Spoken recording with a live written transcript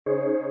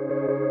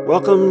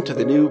Welcome to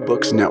the New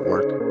Books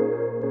Network.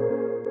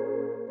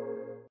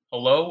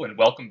 Hello and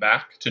welcome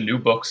back to New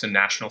Books and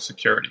National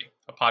Security,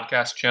 a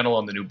podcast channel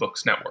on the New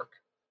Books Network.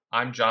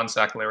 I'm John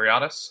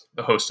Sacklariadis,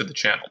 the host of the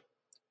channel.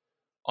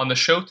 On the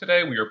show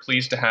today, we are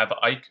pleased to have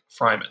Ike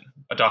Fryman,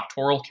 a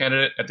doctoral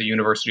candidate at the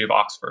University of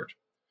Oxford.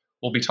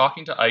 We'll be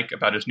talking to Ike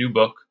about his new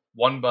book,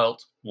 One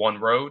Belt,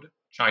 One Road,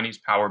 Chinese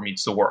Power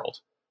Meets the World.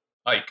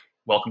 Ike,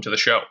 welcome to the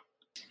show.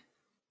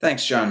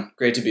 Thanks, John.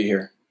 Great to be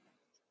here.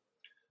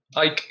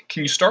 Ike,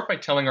 can you start by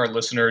telling our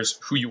listeners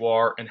who you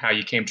are and how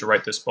you came to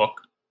write this book?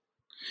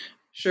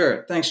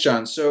 Sure. Thanks,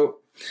 John. So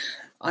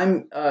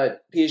I'm a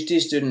PhD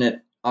student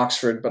at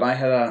Oxford, but I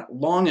had a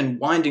long and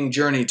winding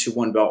journey to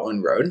One Belt,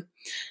 One Road.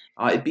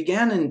 It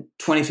began in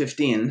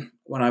 2015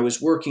 when I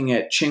was working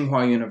at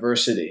Tsinghua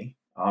University,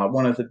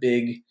 one of the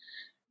big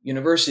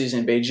universities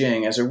in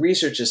Beijing, as a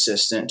research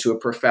assistant to a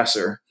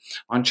professor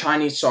on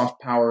Chinese soft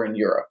power in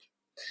Europe.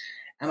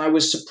 And I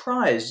was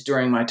surprised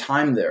during my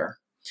time there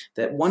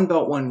that One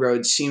Belt, One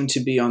Road seemed to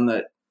be on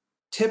the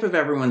tip of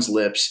everyone's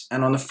lips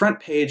and on the front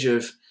page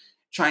of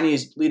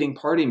Chinese leading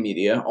party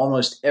media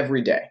almost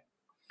every day.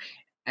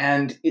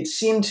 And it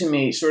seemed to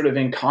me sort of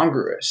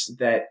incongruous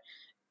that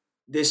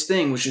this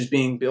thing, which was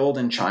being billed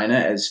in China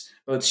as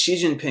both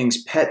Xi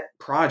Jinping's pet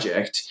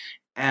project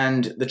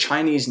and the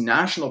Chinese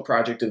national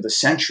project of the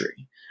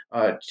century,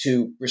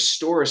 to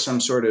restore some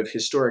sort of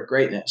historic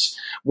greatness,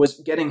 was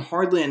getting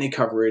hardly any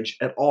coverage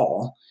at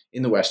all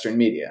in the Western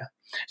media.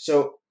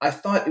 So I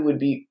thought it would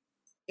be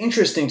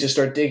interesting to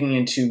start digging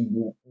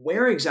into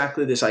where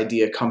exactly this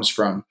idea comes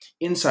from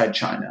inside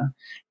China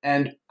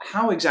and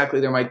how exactly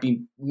there might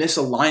be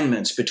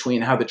misalignments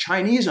between how the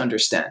Chinese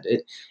understand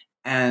it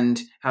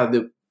and how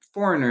the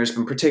foreigners,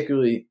 and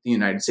particularly the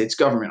United States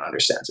government,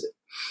 understands it.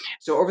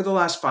 So over the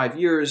last 5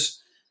 years,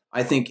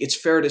 I think it's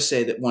fair to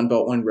say that One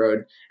Belt, One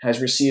Road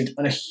has received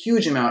a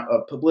huge amount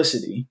of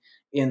publicity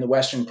in the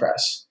Western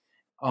press.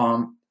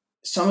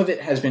 Some of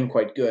it has been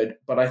quite good,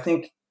 but I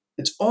think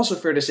it's also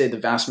fair to say the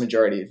vast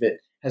majority of it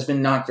has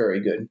been not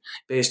very good,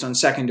 based on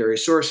secondary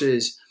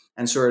sources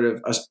and sort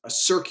of a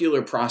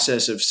circular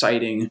process of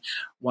citing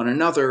one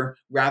another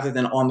rather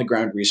than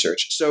on-the-ground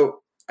research.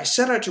 So I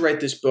set out to write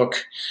this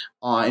book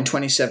in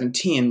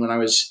 2017 when I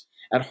was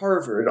at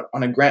Harvard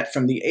on a grant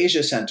from the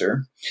Asia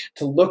Center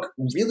to look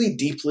really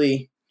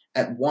deeply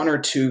at one or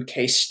two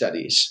case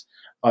studies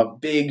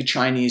of big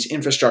Chinese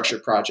infrastructure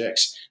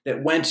projects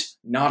that went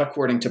not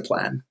according to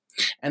plan,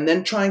 and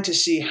then trying to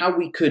see how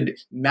we could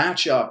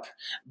match up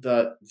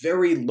the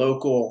very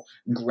local,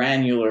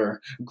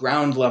 granular,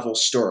 ground-level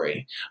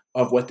story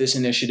of what this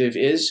initiative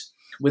is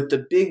with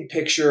the big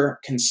picture,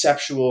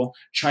 conceptual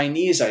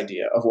Chinese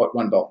idea of what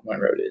One Belt, One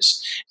Road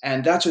is.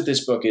 And that's what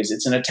this book is.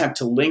 It's an attempt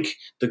to link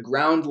the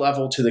ground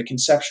level to the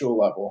conceptual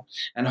level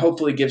and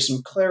hopefully give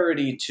some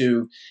clarity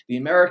to the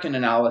American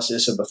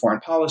analysis of the foreign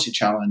policy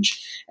challenge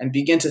and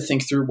begin to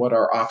think through what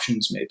our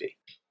options may be.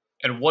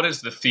 And what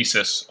is the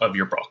thesis of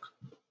your book?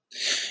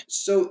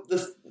 So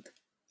the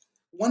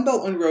One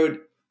Belt, One Road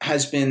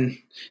has been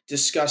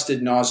discussed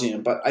ad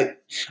nauseum, but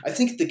I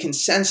think the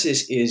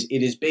consensus is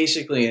it is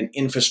basically an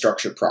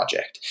infrastructure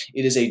project.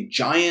 It is a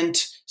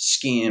giant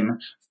scheme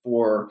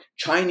for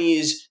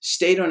Chinese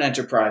state-owned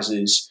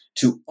enterprises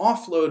to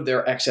offload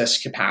their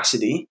excess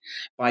capacity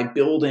by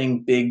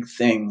building big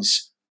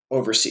things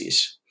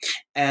overseas.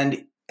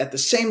 And at the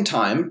same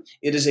time,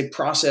 it is a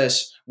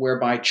process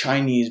whereby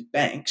Chinese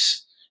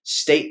banks,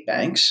 state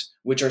banks,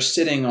 which are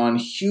sitting on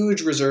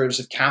huge reserves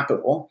of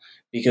capital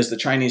because the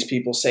Chinese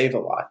people save a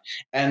lot,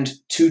 and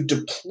to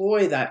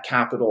deploy that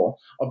capital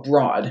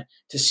abroad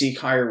to seek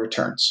higher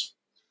returns.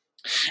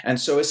 And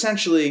so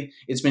essentially,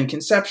 it's been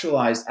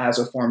conceptualized as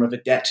a form of a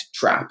debt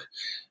trap.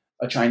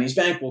 A Chinese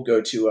bank will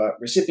go to a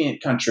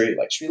recipient country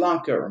like Sri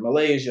Lanka or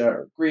Malaysia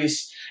or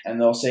Greece, and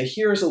they'll say,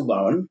 here's a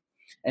loan,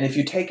 and if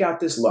you take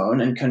out this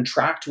loan and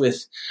contract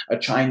with a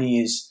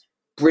Chinese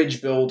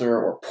bridge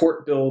builder or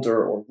port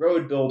builder or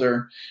road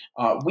builder,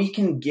 we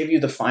can give you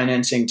the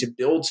financing to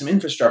build some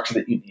infrastructure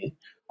that you need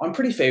on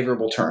pretty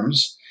favorable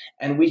terms,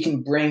 and we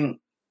can bring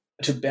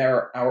to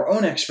bear our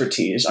own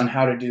expertise on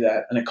how to do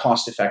that in a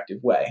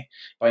cost-effective way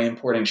by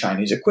importing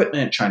Chinese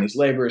equipment, Chinese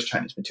laborers,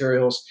 Chinese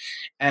materials.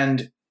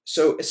 And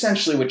so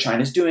essentially what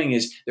China's doing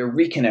is they're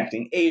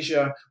reconnecting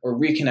Asia or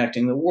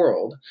reconnecting the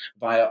world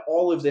via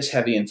all of this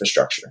heavy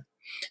infrastructure.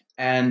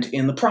 And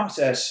in the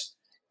process,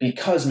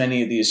 because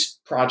many of these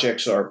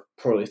projects are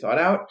poorly thought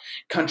out,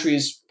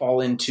 countries fall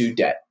into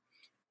debt.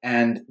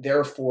 And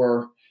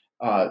therefore,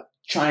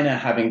 China,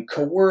 having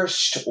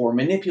coerced or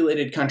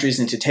manipulated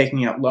countries into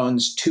taking out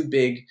loans too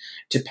big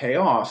to pay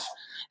off,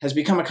 has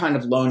become a kind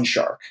of loan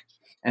shark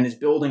and is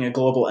building a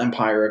global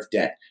empire of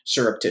debt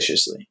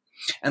surreptitiously.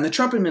 And the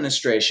Trump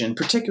administration,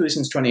 particularly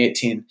since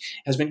 2018,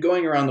 has been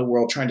going around the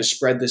world trying to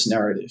spread this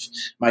narrative.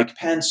 Mike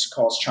Pence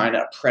calls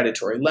China a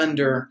predatory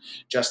lender.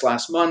 Just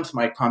last month,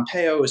 Mike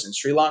Pompeo was in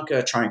Sri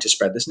Lanka trying to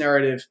spread this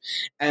narrative.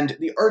 And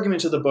the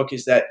argument of the book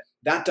is that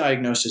that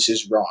diagnosis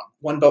is wrong.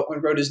 One Belt,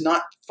 One Road is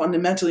not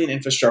fundamentally an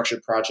infrastructure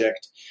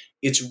project.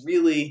 It's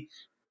really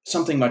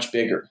something much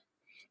bigger.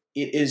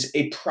 it is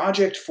a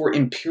project for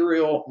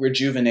imperial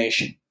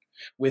rejuvenation,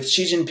 with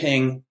Xi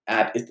Jinping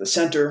at the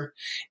center,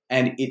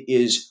 and it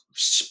is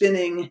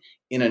spinning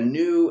in a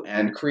new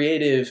and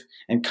creative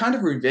and kind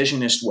of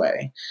revisionist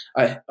way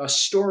a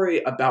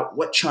story about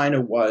what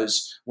China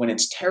was when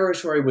its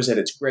territory was at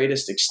its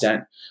greatest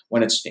extent,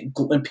 when its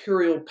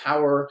imperial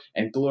power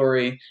and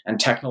glory and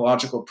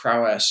technological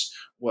prowess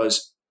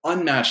was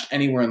unmatched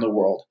anywhere in the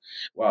world,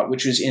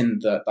 which was in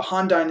the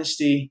Han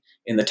Dynasty,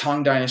 in the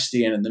Tang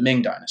Dynasty, and in the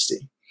Ming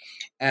Dynasty.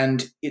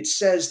 And it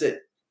says that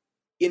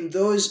in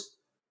those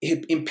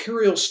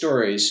imperial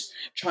stories,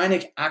 China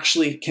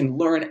actually can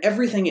learn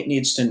everything it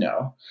needs to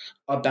know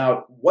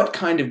about what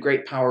kind of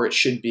great power it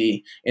should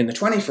be in the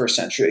 21st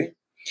century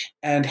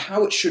and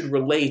how it should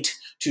relate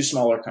to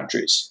smaller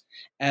countries.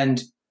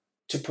 And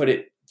to put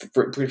it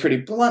pretty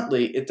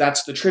bluntly,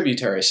 that's the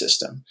tributary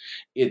system.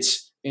 It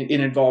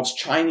involves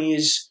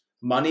Chinese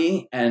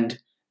money and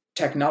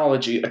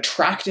technology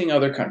attracting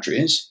other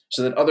countries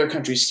so that other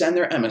countries send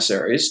their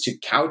emissaries to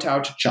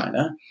kowtow to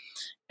China.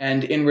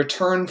 And in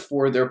return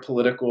for their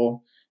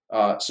political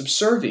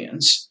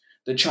subservience,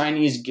 the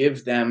Chinese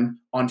give them,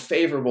 on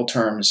favorable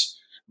terms,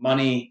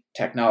 money,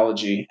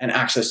 technology, and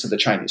access to the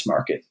Chinese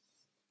market.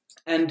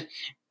 And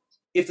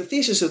if the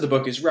thesis of the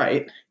book is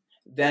right,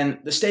 then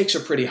the stakes are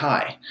pretty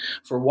high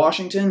for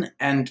Washington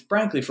and,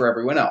 frankly, for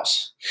everyone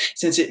else,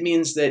 since it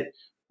means that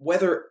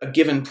whether a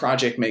given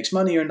project makes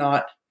money or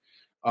not,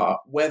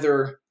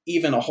 whether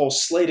even a whole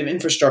slate of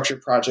infrastructure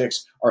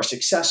projects are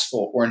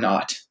successful or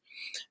not,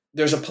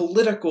 there's a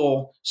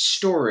political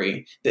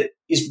story that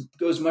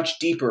goes much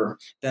deeper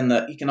than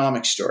the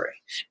economic story,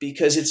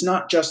 because it's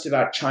not just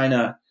about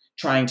China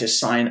trying to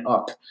sign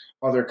up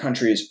other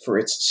countries for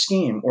its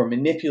scheme or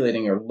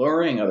manipulating or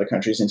luring other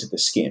countries into the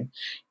scheme.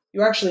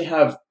 You actually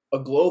have a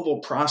global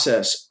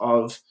process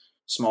of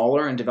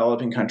smaller and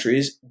developing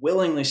countries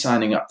willingly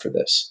signing up for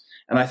this.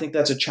 And I think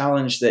that's a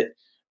challenge that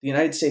the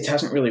United States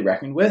hasn't really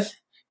reckoned with,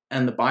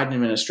 and the Biden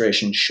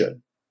administration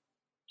should.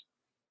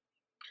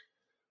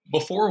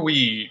 Before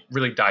we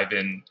really dive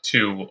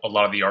into a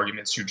lot of the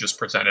arguments you just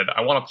presented,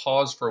 I want to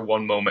pause for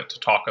one moment to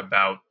talk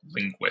about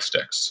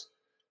linguistics.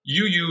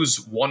 You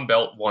use One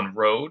Belt, One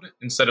Road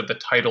instead of the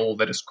title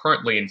that is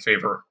currently in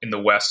favor in the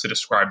West to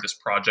describe this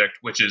project,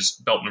 which is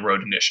Belt and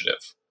Road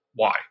Initiative.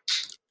 Why?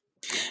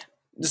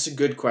 This is a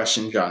good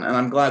question, John, and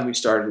I'm glad we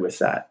started with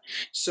that.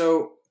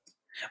 So,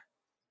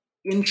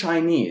 in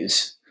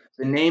Chinese,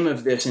 the name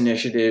of this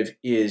initiative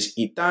is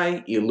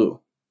Yitai Yilu,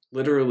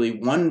 literally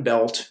one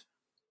belt,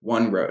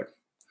 one road.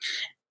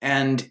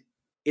 And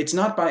it's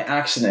not by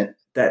accident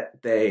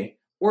that they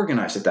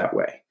organize it that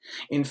way.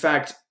 In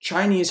fact,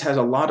 Chinese has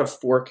a lot of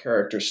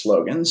four-character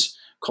slogans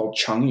called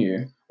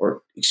chengyu,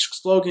 or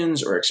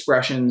slogans or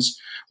expressions,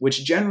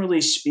 which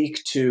generally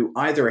speak to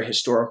either a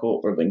historical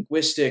or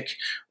linguistic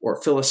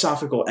or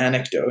philosophical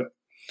anecdote,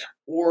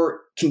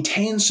 or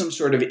contain some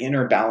sort of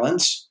inner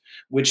balance,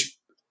 which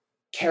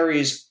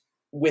carries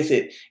with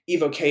it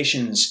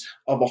evocations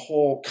of a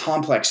whole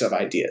complex of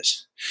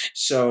ideas.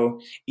 So,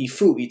 一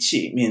夫一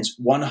妻 means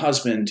one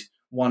husband,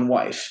 one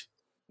wife,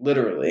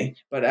 literally.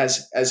 But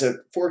as a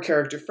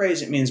four-character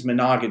phrase, it means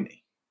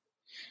monogamy,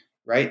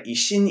 right? 一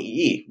心一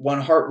意,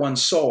 one heart, one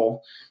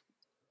soul.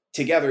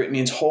 Together, it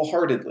means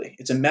wholeheartedly.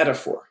 It's a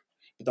metaphor,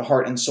 but the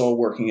heart and soul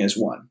working as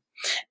one.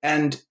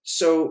 And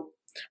so,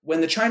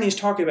 when the Chinese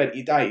talk about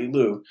一带一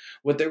路,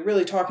 what they're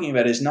really talking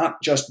about is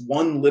not just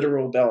one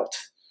literal belt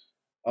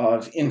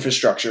of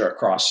infrastructure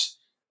across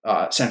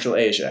Central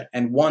Asia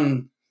and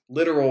one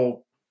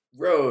literal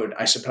road,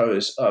 I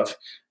suppose, of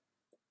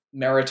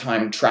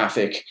maritime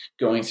traffic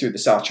going through the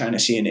South China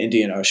Sea and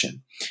Indian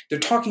Ocean. They're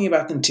talking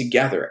about them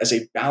together as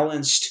a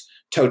balanced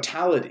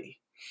totality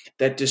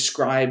that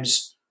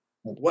describes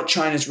what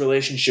China's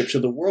relationship to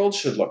the world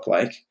should look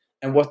like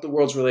and what the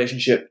world's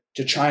relationship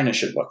to China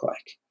should look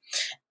like.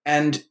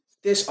 And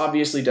this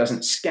obviously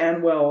doesn't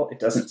scan well. It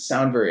doesn't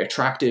sound very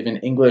attractive in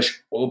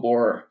English.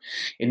 Obor.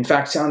 It in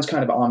fact sounds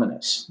kind of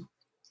ominous.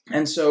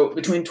 And so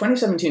between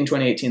 2017 and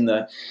 2018,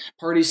 the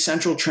party's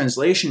Central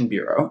Translation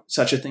Bureau,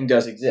 such a thing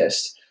does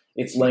exist,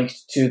 it's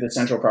linked to the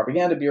Central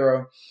Propaganda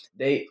Bureau,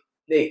 they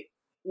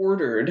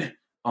ordered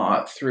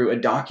through a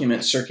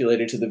document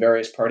circulated to the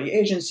various party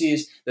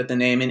agencies that the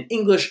name in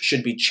English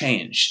should be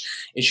changed.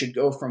 It should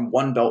go from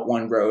One Belt,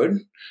 One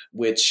Road,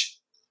 which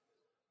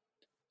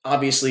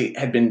obviously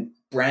had been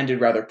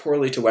branded rather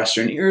poorly to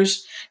Western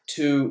ears,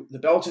 to the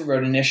Belt and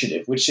Road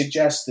Initiative, which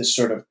suggests this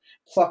sort of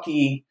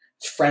plucky,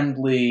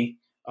 friendly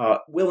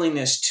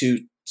willingness to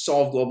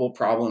solve global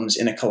problems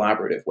in a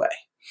collaborative way.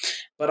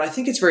 But I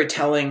think it's very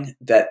telling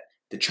that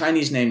the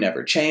Chinese name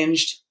never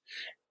changed,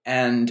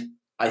 and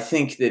I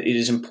think that it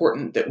is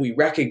important that we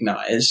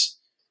recognize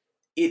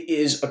it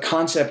is a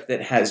concept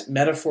that has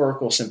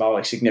metaphorical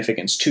symbolic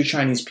significance to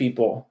Chinese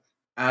people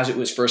as it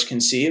was first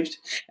conceived.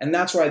 And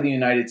that's why the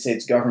United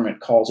States government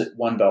calls it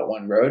One Belt,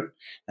 One Road.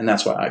 And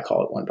that's why I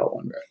call it One Belt,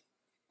 One Road.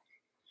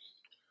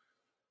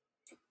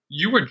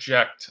 You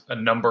reject a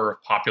number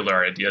of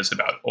popular ideas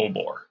about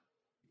Obor.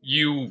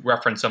 you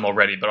referenced them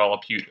already, but I'll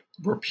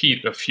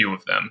repeat a few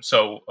of them.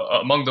 So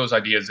among those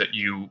ideas that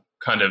you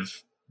kind of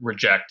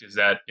reject is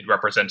that it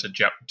represents a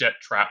debt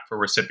trap for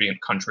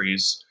recipient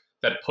countries,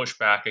 that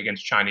pushback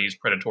against Chinese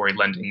predatory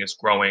lending is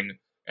growing,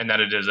 and that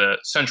it is a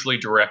centrally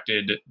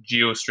directed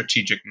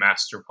geostrategic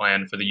master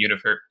plan for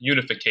the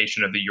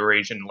unification of the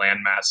Eurasian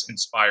landmass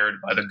inspired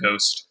by the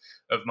ghost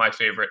of my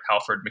favorite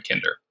Halford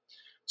Mackinder.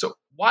 So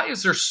why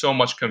is there so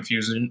much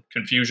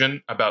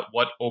confusion about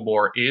what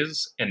OBOR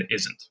is and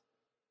isn't?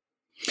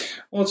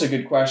 Well, it's a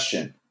good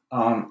question.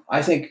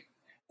 I think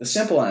the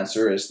simple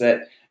answer is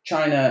that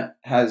China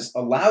has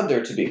allowed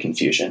there to be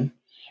confusion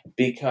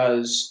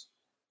because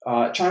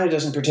China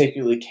doesn't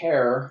particularly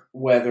care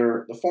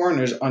whether the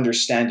foreigners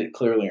understand it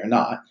clearly or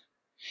not.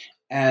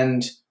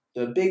 And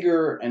the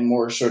bigger and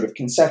more sort of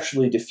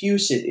conceptually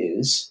diffuse it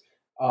is,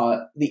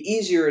 the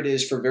easier it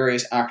is for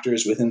various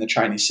actors within the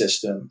Chinese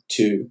system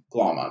to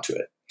glom onto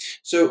it.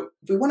 So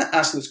if we want to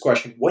ask this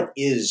question, what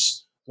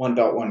is One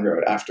Belt, One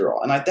Road after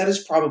all? And that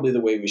is probably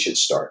the way we should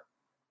start.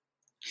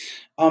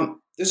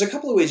 There's a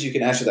couple of ways you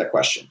can answer that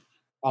question.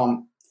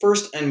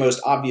 First and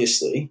most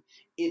obviously,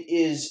 it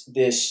is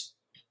this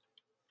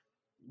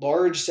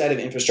large set of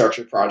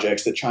infrastructure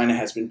projects that China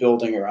has been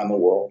building around the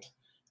world,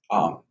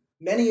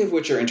 many of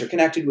which are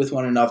interconnected with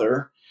one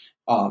another,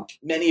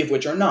 many of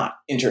which are not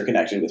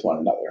interconnected with one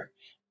another.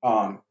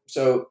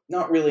 So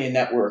not really a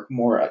network,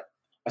 more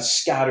a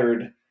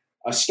scattering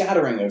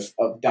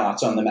of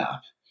dots on the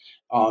map.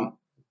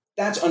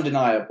 That's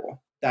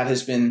undeniable. That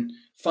has been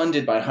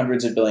funded by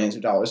hundreds of billions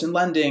of dollars in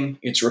lending.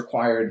 It's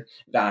required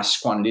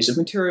vast quantities of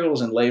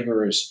materials and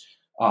laborers.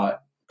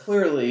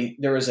 Clearly,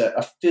 there is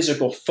a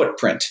physical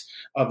footprint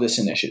of this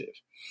initiative.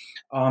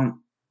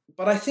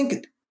 But I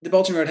think the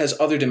Belt and Road has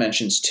other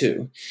dimensions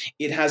too.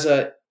 It has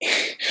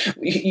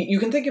you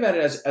can think about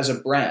it as a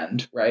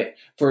brand, right?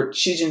 For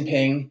Xi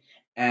Jinping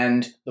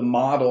and the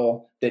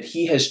model that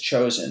he has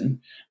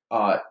chosen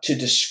to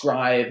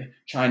describe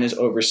China's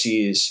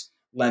overseas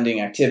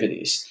lending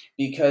activities.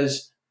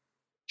 Because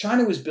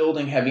China was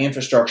building heavy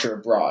infrastructure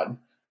abroad,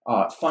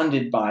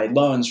 funded by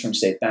loans from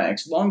state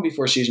banks, long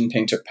before Xi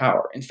Jinping took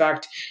power. In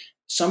fact,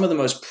 some of the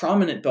most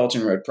prominent Belt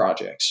and Road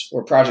projects,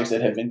 or projects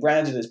that have been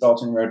branded as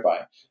Belt and Road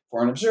by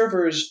foreign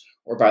observers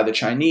or by the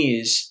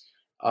Chinese,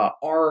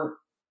 are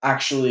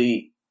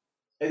actually,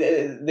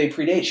 they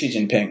predate Xi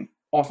Jinping,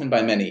 often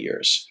by many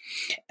years.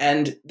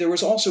 And there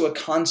was also a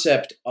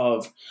concept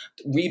of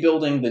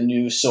rebuilding the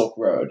new Silk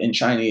Road, in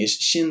Chinese,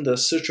 新的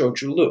丝绸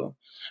之路,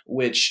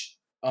 which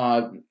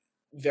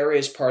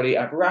various party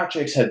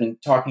apparatchiks had been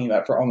talking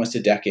about for almost a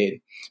decade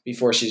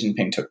before Xi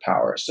Jinping took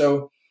power.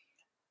 So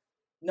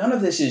none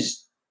of this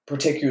is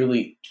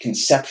particularly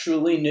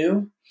conceptually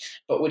new,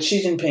 but what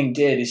Xi Jinping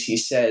did is he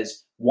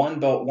says, One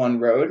Belt, One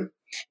Road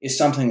is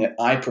something that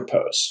I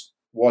propose,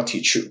 我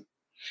提出.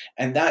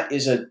 And that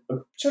is a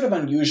sort of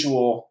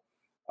unusual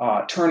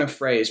turn of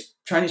phrase.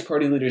 Chinese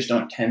party leaders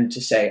don't tend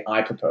to say,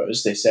 I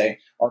propose. They say,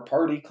 our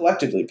party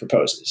collectively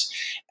proposes.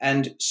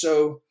 And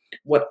so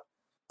what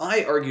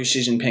I argue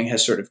Xi Jinping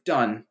has sort of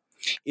done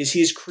is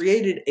he's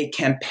created a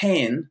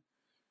campaign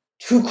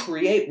to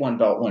create One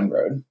Belt, One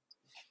Road.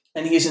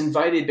 And he's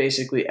invited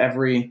basically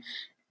every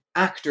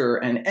actor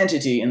and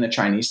entity in the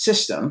Chinese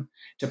system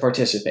to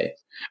participate,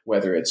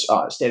 whether it's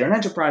state-owned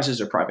enterprises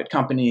or private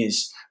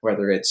companies,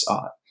 whether it's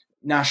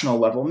national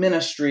level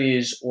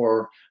ministries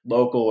or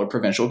local or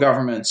provincial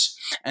governments.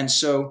 And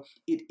so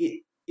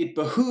it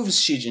behooves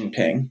Xi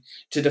Jinping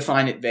to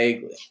define it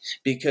vaguely,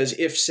 because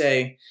if,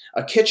 say,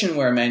 a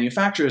kitchenware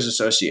manufacturers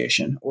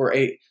association or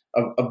a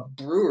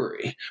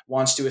brewery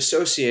wants to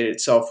associate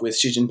itself with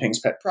Xi Jinping's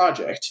pet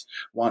project,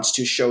 wants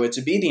to show its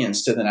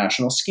obedience to the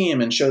national scheme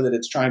and show that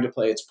it's trying to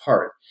play its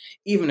part,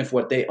 even if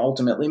what they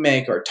ultimately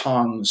make are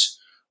tongs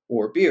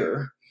or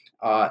beer,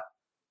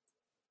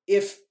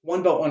 if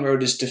One Belt, One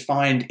Road is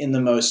defined in the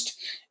most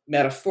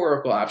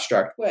metaphorical,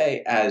 abstract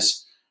way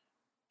as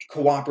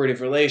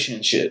cooperative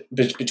relationship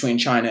between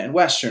China and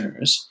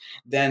Westerners,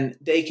 then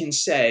they can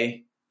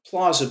say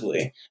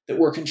plausibly that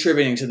we're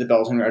contributing to the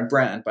Belt and Road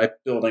brand by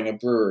building a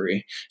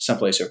brewery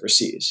someplace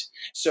overseas.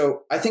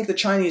 So I think the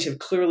Chinese have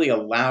clearly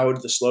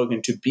allowed the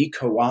slogan to be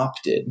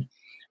co-opted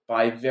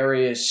by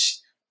various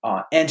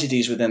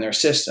entities within their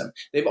system.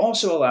 They've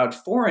also allowed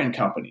foreign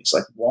companies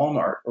like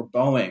Walmart or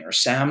Boeing or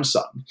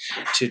Samsung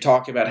to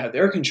talk about how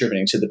they're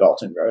contributing to the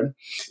Belt and Road,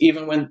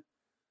 even when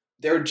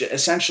they're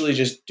essentially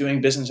just doing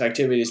business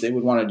activities they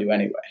would want to do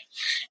anyway.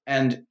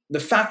 And the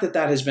fact that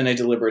that has been a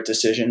deliberate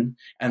decision,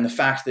 and the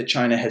fact that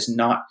China has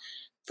not,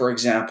 for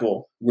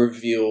example,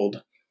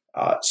 revealed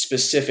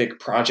specific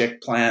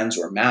project plans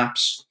or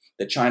maps,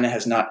 that China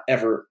has not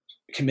ever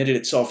committed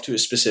itself to a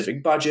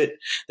specific budget,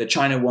 that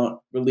China won't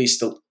release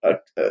a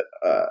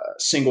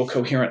single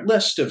coherent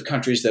list of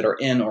countries that are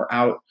in or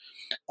out,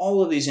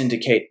 all of these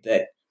indicate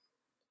that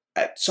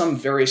at some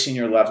very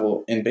senior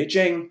level in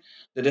Beijing,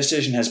 the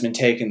decision has been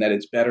taken that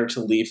it's better to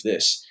leave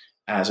this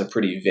as a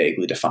pretty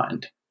vaguely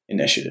defined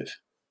initiative.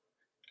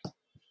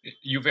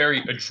 You very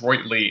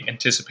adroitly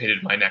anticipated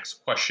my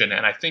next question,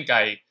 and I think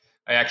I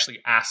actually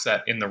asked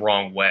that in the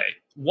wrong way.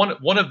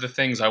 one of the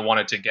things I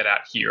wanted to get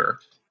at here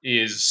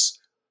is,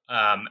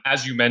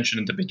 as you mentioned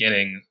in the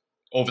beginning,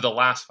 over the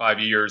last 5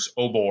 years,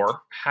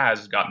 OBOR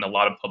has gotten a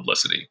lot of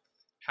publicity.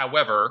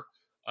 However,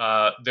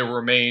 there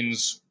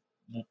remains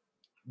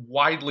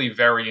widely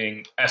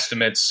varying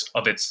estimates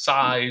of its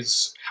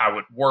size, how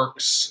it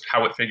works,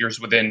 how it figures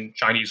within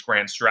Chinese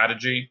grand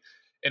strategy.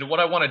 And what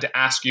I wanted to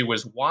ask you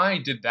is why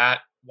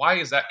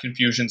is that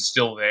confusion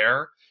still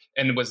there?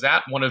 And was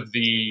that one of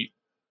the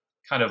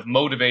kind of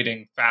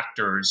motivating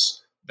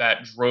factors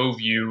that drove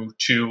you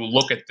to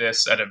look at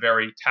this at a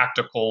very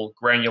tactical,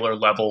 granular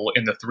level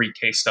in the 3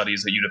 case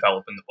studies that you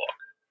develop in the book?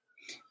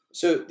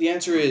 So the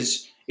answer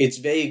is it's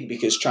vague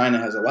because China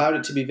has allowed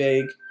it to be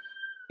vague.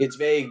 It's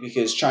vague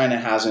because China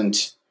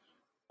hasn't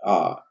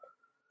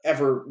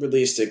ever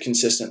released a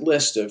consistent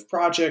list of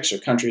projects or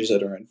countries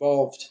that are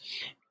involved.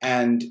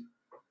 And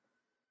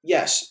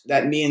yes,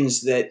 that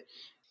means that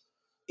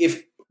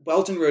if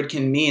Belt and Road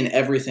can mean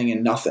everything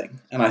and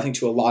nothing, and I think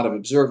to a lot of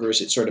observers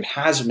it sort of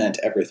has meant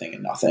everything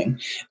and nothing,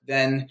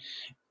 then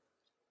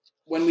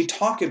when we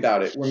talk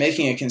about it, we're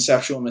making a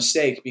conceptual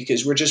mistake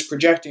because we're just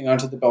projecting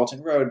onto the Belt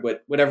and Road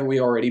whatever we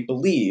already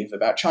believe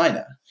about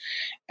China.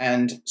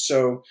 And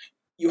so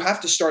you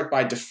have to start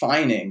by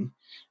defining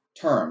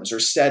terms or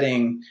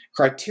setting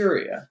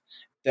criteria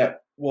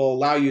that will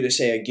allow you to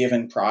say a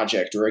given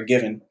project or a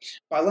given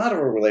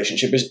bilateral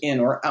relationship is in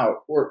or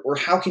out, or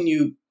how can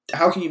you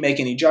make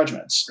any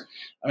judgments?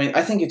 I mean,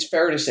 I think it's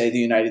fair to say the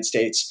United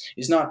States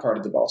is not part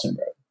of the Belt and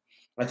Road.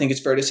 I think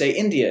it's fair to say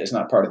India is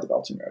not part of the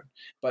Belt and Road.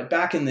 But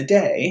back in the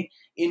day,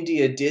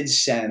 India did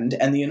send,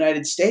 and the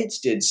United States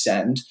did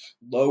send,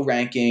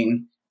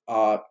 low-ranking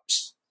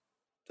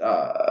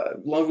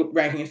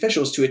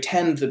officials to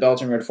attend the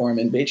Belt and Road Forum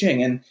in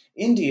Beijing. And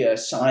India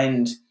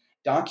signed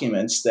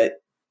documents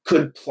that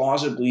could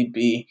plausibly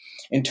be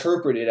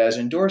interpreted as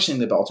endorsing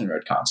the Belt and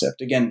Road concept,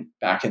 again,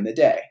 back in the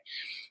day.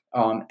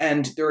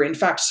 And there are, in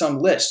fact, some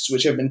lists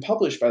which have been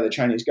published by the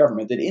Chinese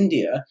government that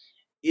India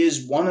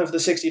is one of the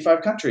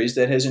 65 countries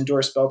that has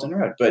endorsed Belt and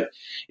Road. But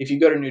if you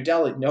go to New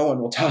Delhi, no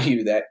one will tell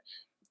you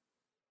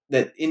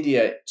that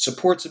India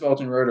supports the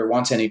Belt and Road or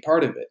wants any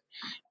part of it.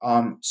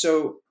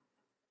 So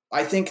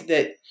I think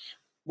that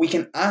we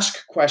can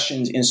ask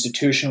questions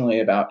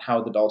institutionally about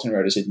how the Belt and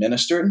Road is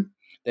administered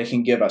that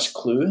can give us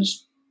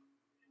clues.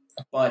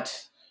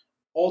 But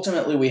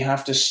ultimately, we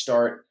have to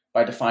start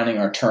by defining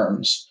our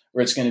terms,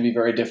 where it's going to be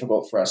very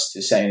difficult for us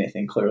to say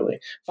anything clearly.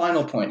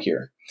 Final point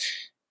here.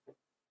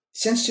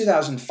 Since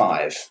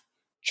 2005,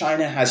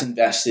 China has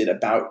invested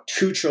about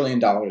 $2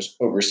 trillion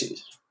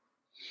overseas.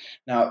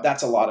 Now,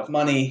 that's a lot of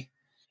money.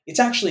 It's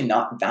actually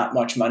not that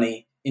much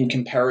money in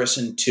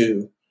comparison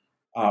to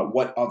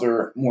what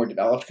other more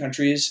developed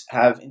countries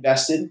have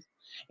invested.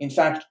 In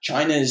fact,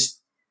 China's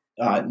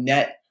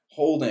net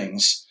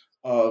holdings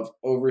of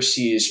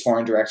overseas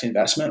foreign direct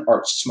investment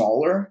are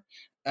smaller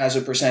as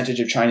a percentage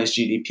of China's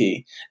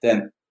GDP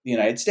than the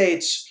United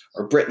States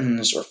or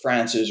Britain's or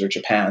France's or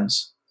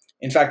Japan's.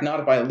 In fact,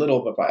 not by a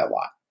little, but by a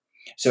lot.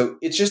 So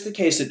it's just the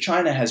case that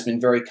China has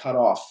been very cut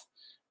off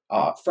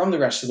from the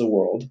rest of the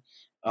world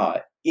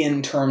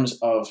in terms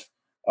of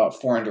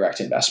foreign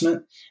direct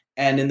investment.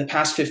 And in the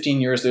past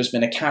 15 years, there's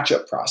been a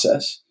catch-up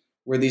process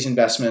where these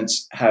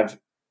investments have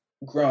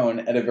grown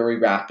at a very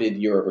rapid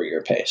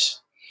year-over-year pace.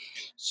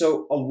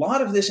 So a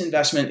lot of this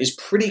investment is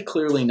pretty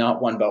clearly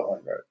not One Belt, One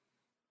Road.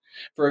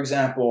 For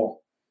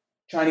example,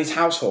 Chinese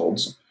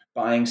households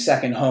buying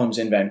second homes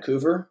in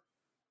Vancouver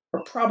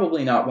are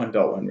probably not One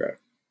Belt, One Road.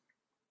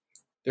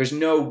 There's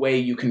no way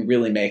you can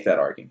really make that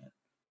argument,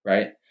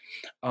 right?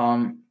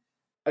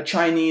 A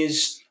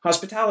Chinese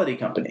hospitality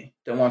company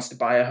that wants to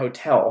buy a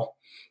hotel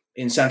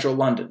in central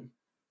London,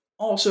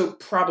 also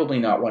probably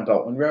not One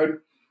Belt, One Road,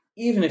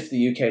 even if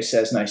the UK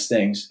says nice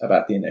things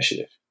about the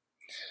initiative.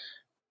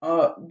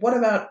 What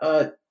about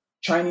a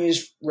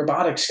Chinese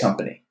robotics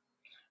company,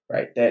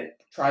 right, that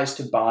tries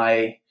to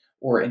buy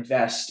or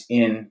invest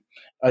in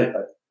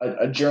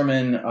a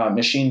German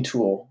machine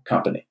tool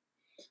company?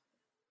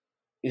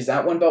 Is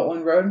that One Belt,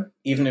 One Road,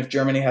 even if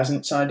Germany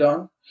hasn't signed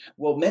on?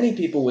 Well, many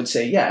people would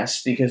say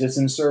yes, because it's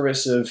in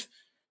service of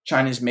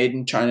China's Made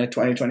in China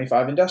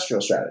 2025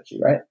 industrial strategy,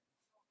 right?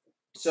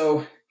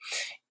 So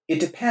it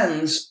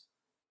depends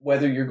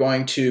whether you're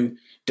going to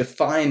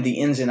define the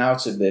ins and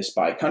outs of this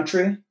by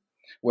country,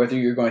 whether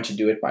you're going to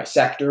do it by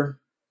sector,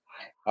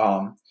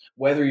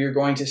 whether you're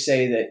going to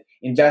say that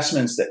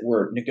investments that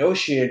were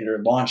negotiated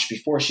or launched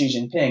before Xi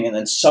Jinping and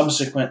then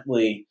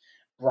subsequently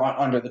brought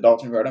under the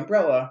Belt and Road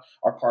umbrella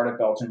are part of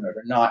Belt and Road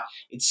or not.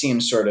 It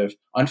seems sort of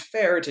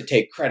unfair to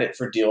take credit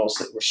for deals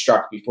that were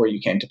struck before you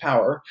came to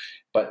power,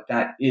 but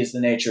that is the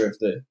nature of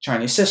the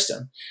Chinese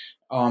system.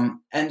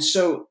 And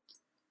so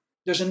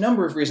there's a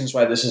number of reasons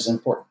why this is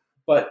important.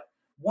 But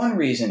one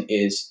reason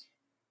is,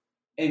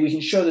 and we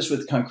can show this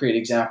with concrete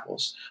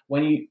examples,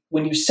 when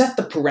you set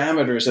the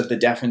parameters of the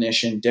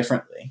definition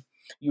differently,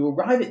 you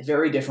arrive at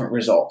very different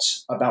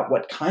results about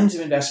what kinds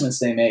of investments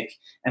they make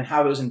and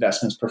how those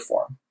investments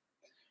perform.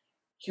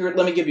 Here,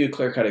 let me give you a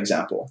clear-cut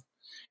example.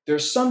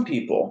 There's some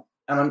people,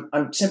 and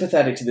I'm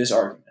sympathetic to this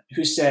argument,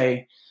 who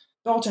say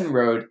Belt and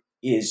Road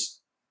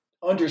is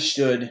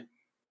understood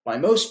by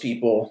most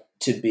people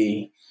to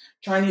be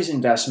Chinese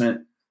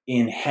investment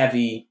in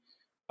heavy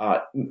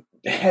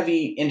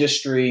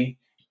industry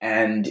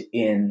and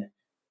in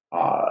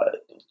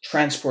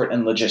transport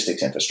and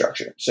logistics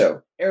infrastructure.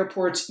 So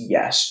airports,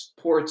 yes.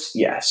 Ports,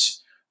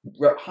 yes.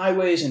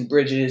 Highways and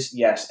bridges,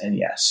 yes and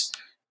yes.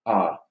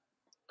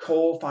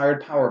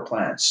 Coal-fired power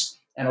plants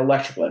and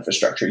electrical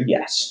infrastructure,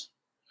 yes.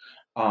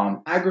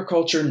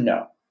 Agriculture,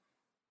 no.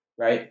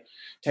 Right?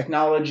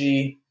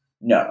 Technology,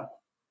 no.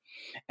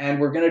 And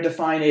we're going to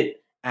define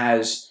it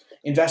as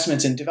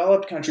investments in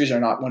developed countries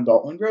are not One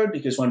Belt, One Road,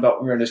 because One Belt,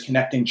 One Road is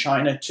connecting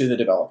China to the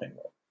developing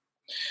world.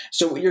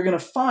 So what you're going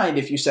to find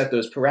if you set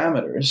those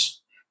parameters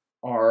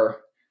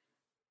are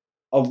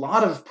a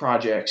lot of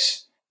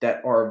projects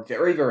that are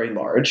very, very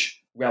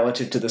large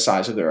relative to the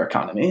size of their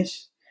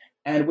economies,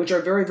 and which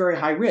are very, very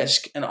high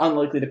risk and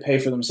unlikely to pay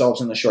for themselves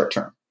in the short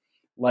term,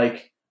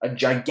 like a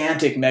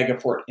gigantic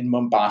megaport in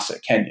Mombasa,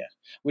 Kenya,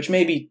 which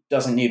maybe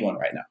doesn't need one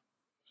right now,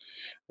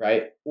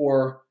 right?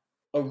 Or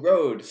a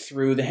road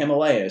through the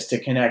Himalayas to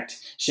connect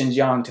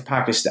Xinjiang to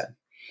Pakistan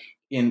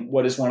in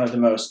what is one of the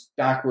most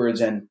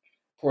backwards and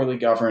poorly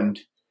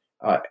governed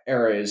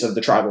areas of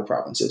the tribal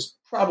provinces.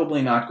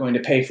 Probably not going to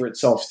pay for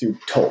itself through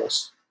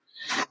tolls.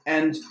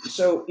 And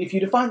so if you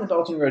define the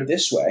Belt and Road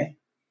this way,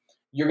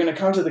 you're going to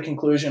come to the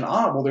conclusion,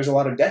 well, there's a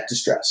lot of debt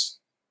distress.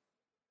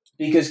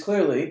 Because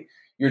clearly,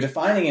 you're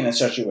defining it in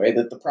such a way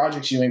that the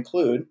projects you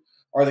include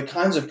are the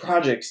kinds of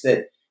projects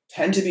that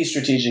tend to be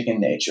strategic in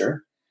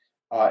nature,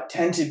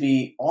 tend to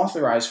be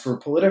authorized for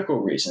political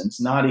reasons,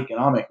 not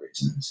economic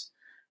reasons,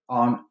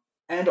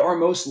 and are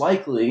most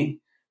likely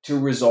to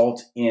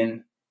result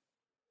in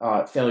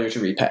failure to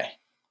repay.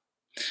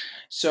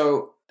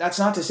 So that's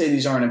not to say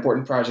these aren't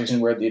important projects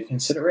and worthy of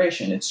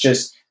consideration. It's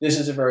just this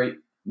is a very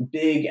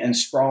big and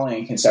sprawling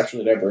and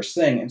conceptually diverse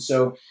thing. And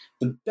so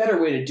the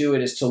better way to do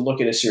it is to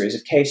look at a series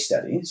of case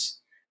studies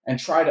and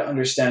try to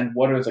understand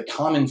what are the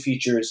common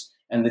features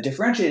and the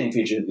differentiating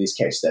features of these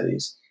case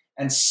studies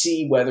and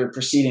see whether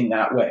proceeding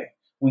that way,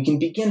 we can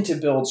begin to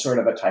build sort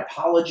of a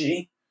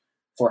typology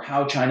for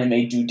how China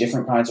may do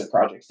different kinds of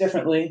projects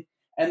differently,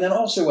 and then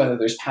also whether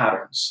there's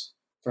patterns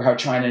for how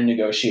China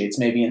negotiates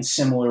maybe in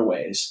similar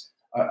ways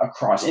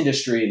across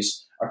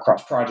industries,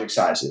 across project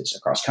sizes,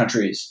 across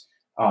countries.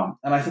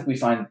 And I think we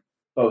find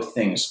both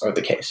things are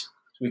the case.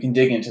 So we can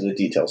dig into the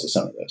details of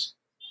some of those.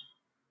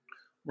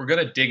 We're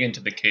going to dig into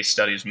the case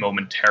studies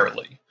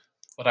momentarily,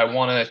 but I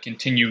want to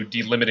continue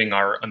delimiting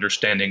our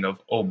understanding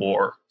of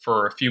Obor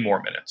for a few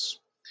more minutes.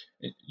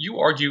 You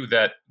argue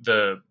that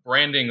the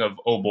branding of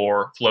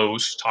Obor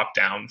flows top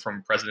down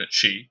from President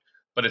Xi,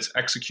 but its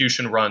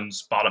execution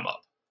runs bottom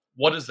up.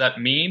 What does that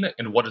mean,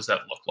 and what does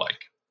that look like?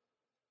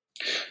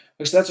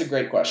 So that's a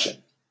great question.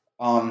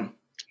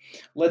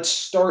 Let's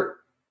start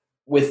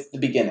with the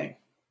beginning.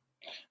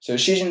 So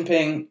Xi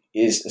Jinping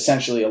is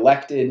essentially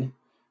elected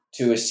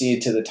to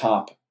accede to the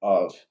top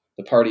of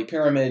the party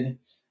pyramid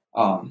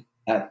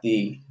at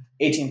the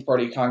 18th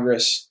Party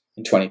Congress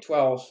in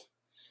 2012.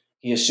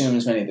 He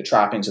assumes many of the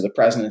trappings of the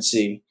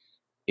presidency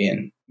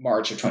in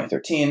March of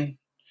 2013.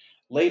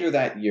 Later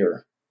that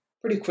year,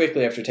 pretty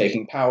quickly after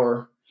taking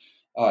power,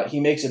 he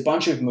makes a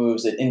bunch of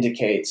moves that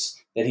indicates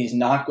that he's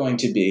not going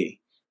to be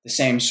the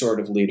same sort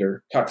of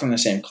leader, cut from the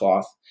same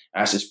cloth,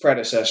 as his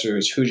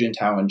predecessors, Hu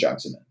Jintao and Jiang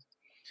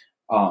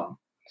Zemin.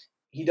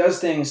 He does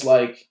things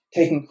like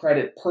taking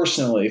credit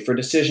personally for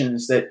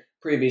decisions that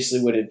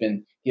previously would have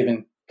been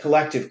given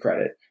collective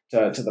credit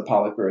to the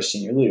Politburo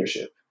senior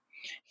leadership.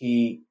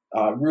 He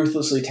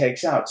ruthlessly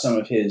takes out some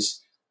of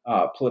his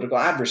political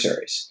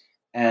adversaries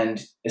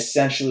and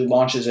essentially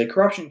launches a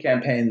corruption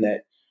campaign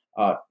that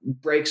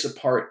breaks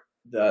apart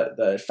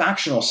the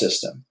factional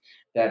system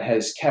that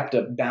has kept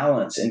a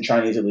balance in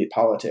Chinese elite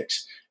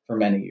politics for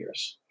many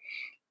years.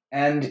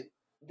 And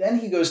then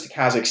he goes to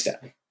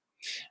Kazakhstan.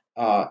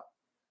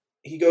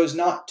 He goes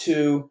not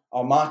to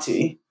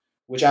Almaty,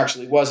 which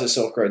actually was a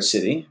Silk Road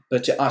city,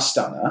 but to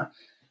Astana,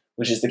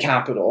 which is the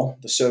capital,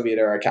 the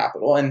Soviet-era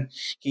capital. And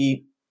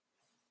he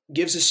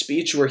gives a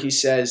speech where he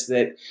says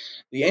that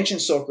the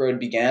ancient Silk Road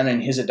began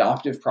in his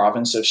adoptive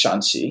province of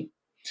Shanxi,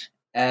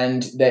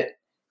 and that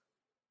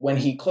when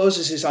he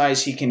closes his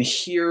eyes, he can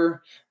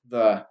hear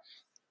the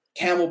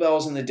camel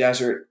bells in the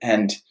desert,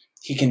 and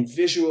he can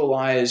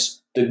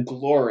visualize the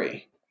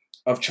glory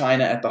of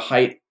China at the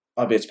height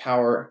of its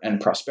power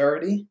and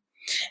prosperity,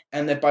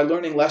 and that by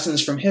learning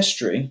lessons from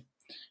history,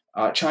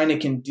 China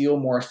can deal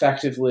more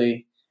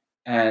effectively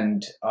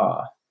and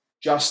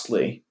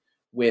justly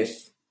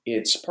with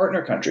its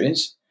partner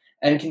countries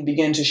and can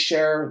begin to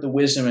share the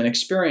wisdom and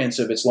experience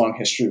of its long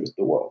history with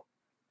the world.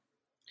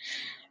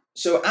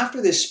 So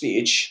after this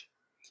speech,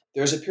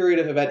 there's a period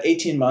of about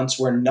 18 months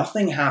where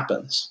nothing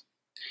happens.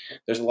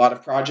 There's a lot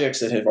of projects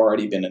that have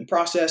already been in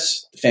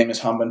process. The famous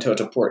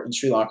Hambantota port in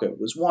Sri Lanka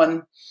was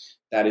one.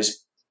 That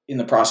is in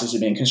the process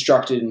of being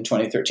constructed in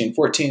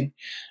 2013-14.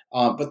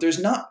 But there's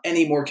not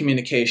any more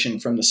communication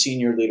from the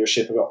senior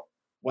leadership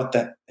what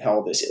the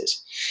hell this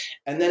is.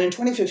 And then in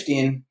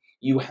 2015,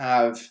 you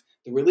have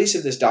the release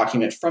of this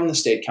document from the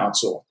State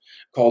Council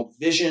called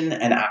Vision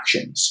and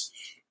Actions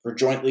for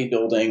Jointly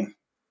Building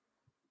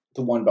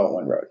the One Belt,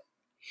 One Road.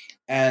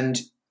 And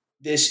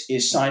this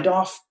is signed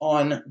off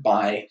on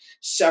by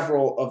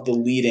several of the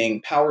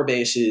leading power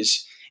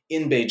bases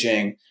in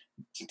Beijing,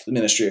 the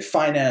Ministry of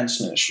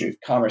Finance, Ministry of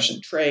Commerce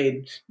and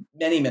Trade,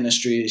 many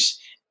ministries,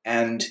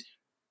 and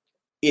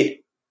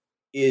it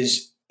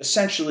is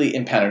essentially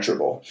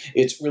impenetrable.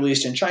 It's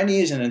released in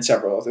Chinese and in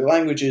several other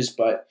languages,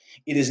 but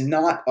it is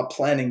not a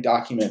planning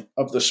document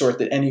of the sort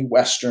that any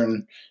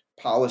Western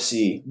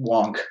policy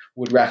wonk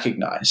would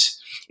recognize.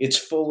 It's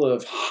full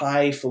of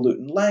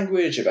highfalutin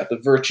language about the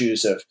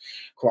virtues of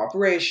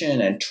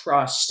cooperation and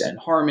trust and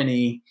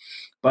harmony,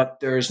 but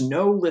there's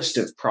no list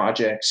of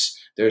projects,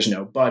 there's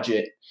no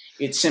budget.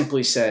 It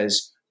simply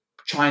says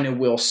China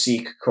will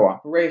seek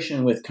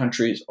cooperation with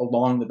countries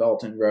along the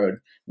Belt and Road,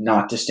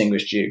 not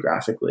distinguished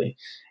geographically.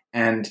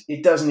 And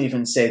it doesn't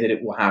even say that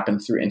it will happen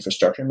through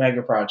infrastructure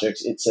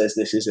megaprojects. It says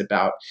this is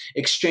about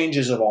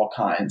exchanges of all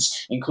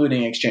kinds,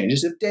 including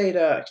exchanges of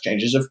data,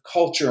 exchanges of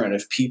culture and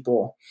of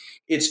people.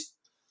 It's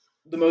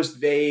the most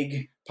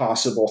vague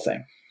possible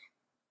thing.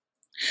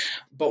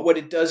 But what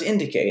it does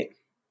indicate,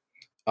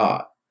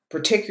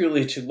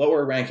 particularly to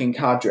lower-ranking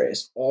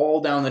cadres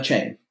all down the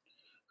chain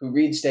who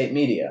read state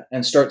media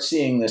and start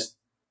seeing this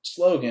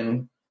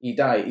slogan,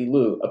 "Idai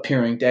Ilu,"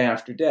 appearing day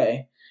after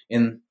day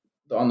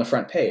on the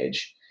front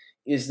page,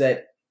 is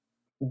that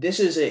this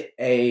is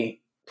a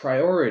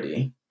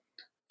priority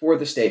for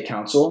the State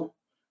Council,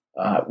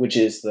 which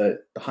is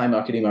the high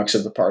muckety-mucks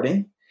of the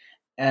party,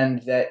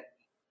 and that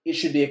it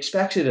should be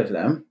expected of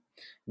them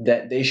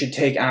that they should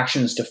take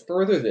actions to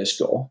further this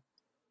goal,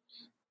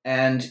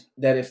 and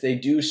that if they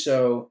do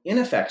so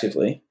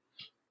ineffectively,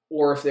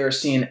 or if they're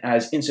seen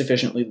as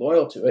insufficiently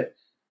loyal to it,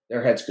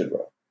 their heads could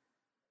roll.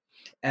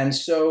 And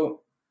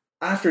so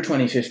after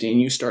 2015,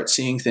 you start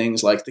seeing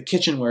things like the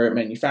Kitchenware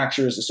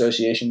Manufacturers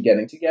Association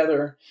getting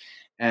together,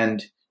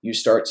 and you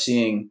start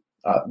seeing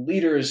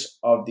leaders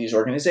of these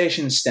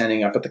organizations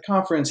standing up at the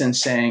conference and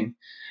saying,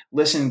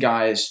 listen,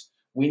 guys,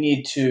 we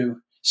need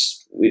to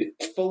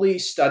fully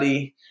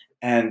study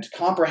and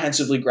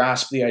comprehensively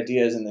grasp the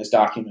ideas in this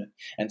document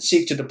and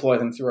seek to deploy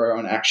them through our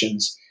own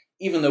actions.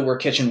 Even though we're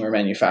kitchenware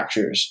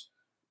manufacturers,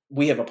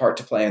 we have a part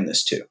to play in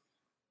this too.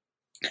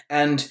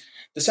 And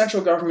the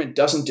central government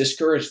doesn't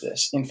discourage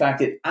this. In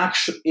fact, it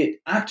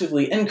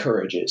actively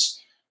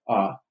encourages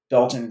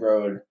Belt and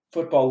Road,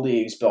 football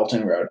leagues, Belt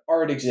and Road,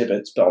 art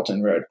exhibits, Belt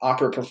and Road,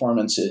 opera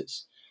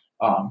performances.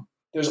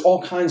 There's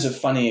all kinds of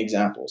funny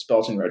examples.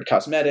 Belt and Road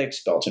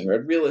cosmetics, Belt and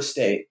Road real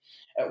estate.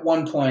 At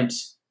one point,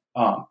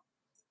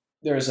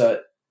 there's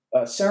a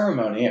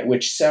ceremony at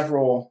which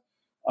several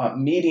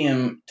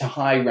medium to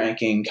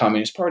high-ranking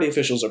Communist Party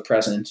officials are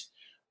present,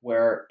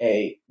 where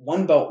a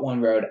One Belt, One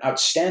Road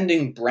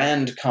Outstanding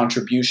Brand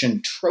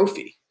Contribution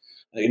Trophy,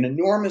 an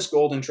enormous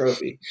golden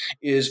trophy,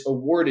 is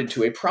awarded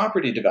to a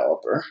property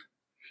developer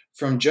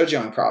from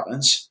Zhejiang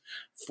province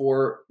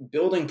for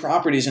building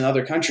properties in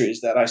other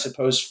countries that I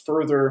suppose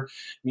further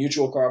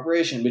mutual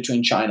cooperation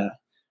between China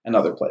and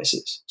other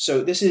places.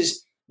 So this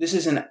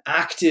is an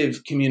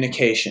active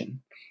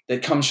communication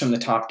that comes from the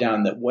top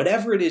down, that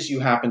whatever it is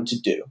you happen to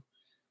do,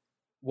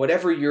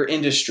 whatever your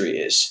industry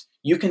is,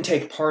 you can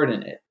take part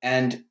in it.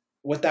 And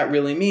what that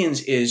really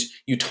means is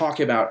you talk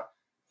about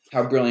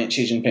how brilliant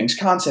Xi Jinping's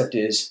concept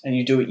is, and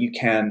you do what you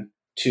can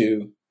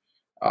to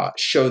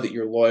show that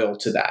you're loyal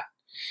to that.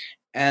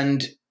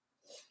 And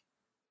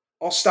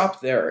I'll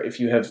stop there if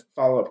you have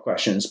follow-up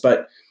questions,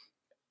 but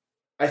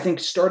I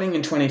think starting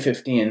in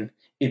 2015,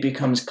 it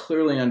becomes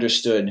clearly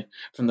understood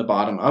from the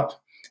bottom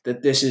up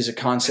that this is a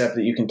concept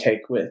that you can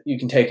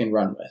take and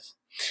run with.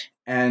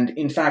 And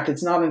in fact,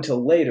 it's not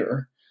until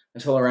later,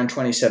 until around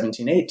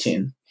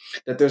 2017-18,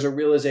 that there's a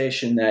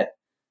realization that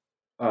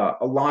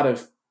a lot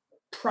of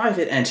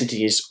private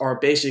entities are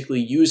basically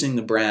using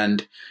the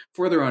brand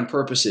for their own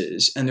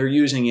purposes, and they're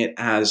using it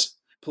as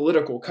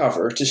political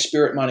cover to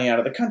spirit money out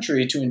of the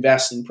country to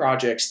invest in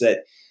projects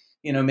that,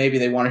 maybe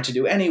they wanted to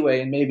do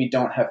anyway and maybe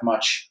don't have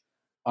much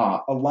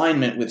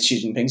alignment with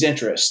Xi Jinping's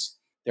interest.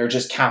 They're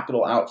just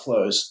capital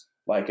outflows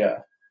like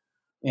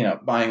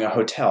buying a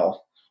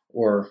hotel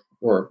or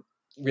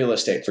real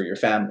estate for your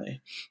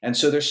family. And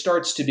so there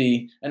starts to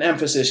be an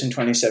emphasis in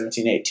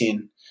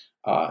 2017-18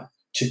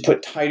 to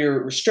put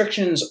tighter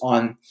restrictions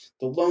on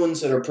the loans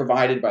that are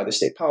provided by the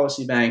state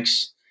policy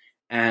banks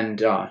and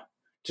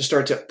to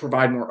start to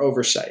provide more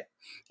oversight.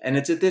 And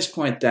it's at this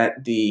point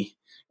that the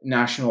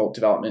National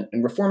Development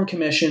and Reform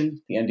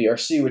Commission, the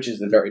NDRC, which is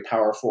the very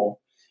powerful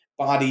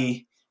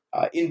body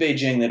in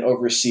Beijing that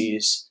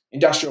oversees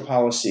industrial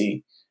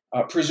policy,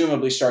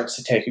 presumably starts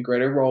to take a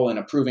greater role in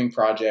approving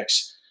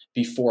projects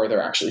before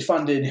they're actually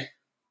funded.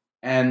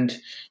 And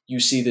you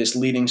see this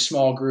leading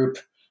small group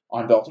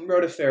on Belt and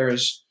Road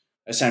affairs.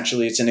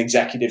 Essentially, it's an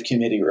executive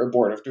committee or a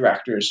board of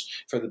directors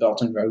for the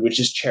Belt and Road, which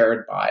is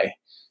chaired by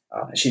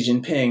Xi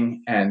Jinping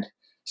and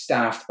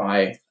staffed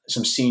by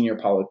some senior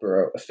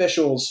Politburo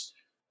officials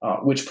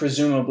which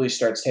presumably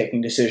starts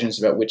taking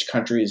decisions about which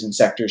countries and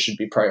sectors should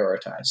be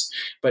prioritized.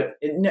 But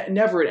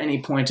never at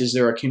any point is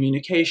there a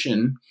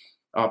communication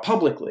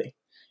publicly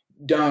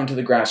down to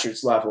the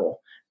grassroots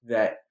level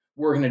that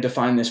we're going to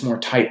define this more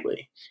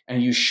tightly,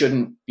 and you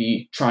shouldn't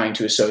be trying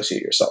to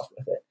associate yourself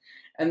with it.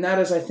 And that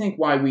is, I think,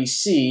 why we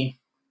see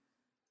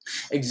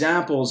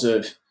examples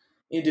of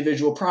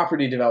individual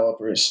property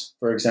developers,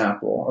 for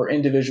example, or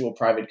individual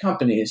private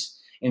companies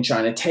in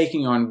China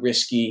taking on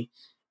risky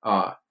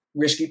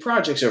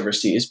projects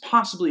overseas,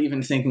 possibly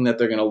even thinking that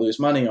they're going to lose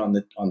money on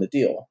the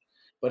deal,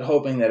 but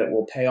hoping that it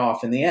will pay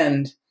off in the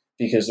end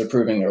because they're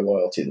proving their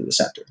loyalty to the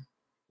center.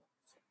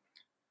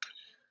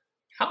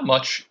 How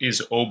much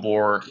is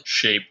Obor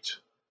shaped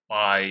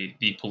by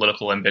the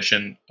political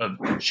ambition of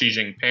Xi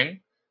Jinping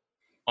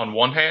on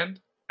one hand,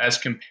 as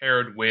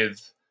compared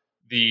with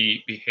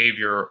the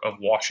behavior of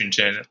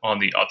Washington on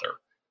the other?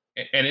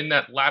 And in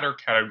that latter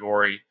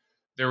category,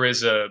 there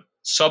is a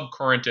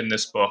subcurrent in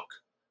this book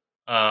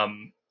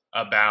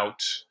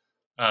about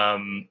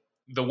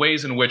the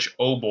ways in which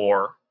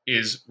Obor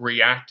is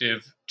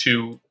reactive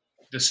to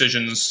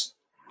decisions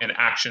and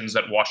actions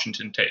that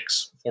Washington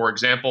takes. For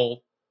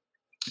example,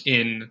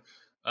 in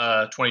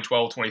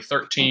 2012,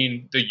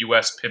 2013, the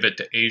U.S. pivot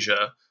to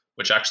Asia,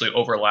 which actually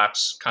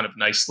overlaps kind of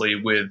nicely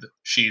with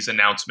Xi's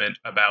announcement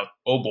about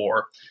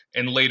Obor,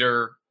 and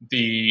later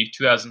the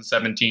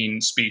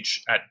 2017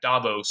 speech at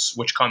Davos,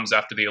 which comes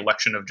after the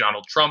election of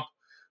Donald Trump,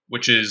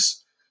 which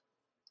is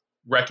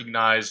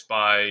recognized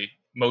by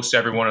most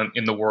everyone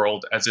in the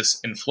world as this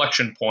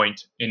inflection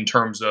point in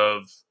terms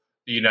of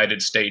the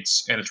United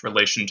States and its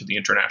relation to the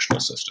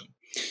international system.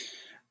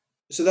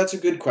 So that's a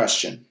good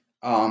question.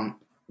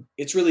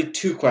 It's really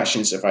two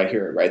questions if I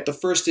hear it right. The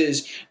first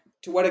is,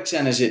 to what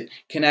extent is it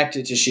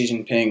connected to Xi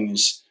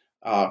Jinping's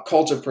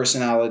cult of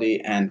personality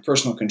and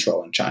personal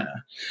control in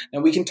China? Now,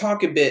 we can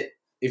talk a bit,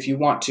 if you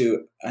want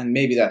to, and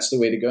maybe that's the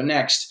way to go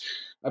next,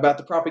 about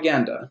the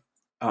propaganda,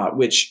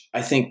 which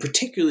I think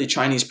particularly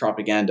Chinese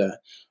propaganda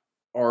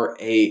are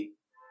a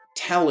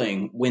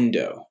telling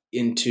window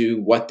into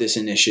what this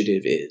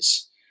initiative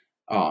is,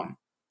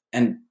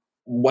 and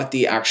what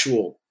the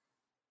actual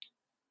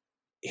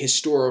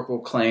historical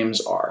claims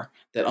are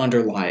that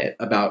underlie it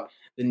about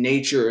the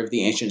nature of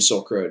the ancient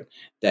Silk Road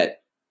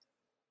that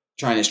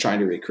China is trying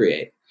to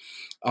recreate.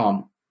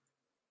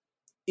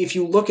 If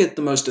you look at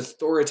the most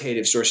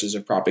authoritative sources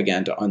of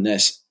propaganda on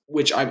this,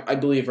 which I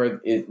believe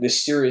are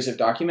this series of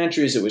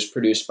documentaries that was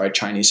produced by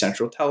Chinese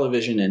Central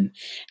Television in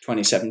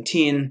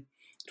 2016-17,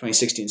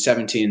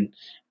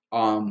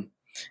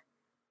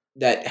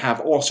 that have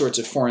all sorts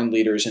of foreign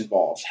leaders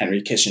involved, Henry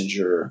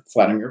Kissinger,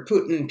 Vladimir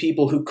Putin,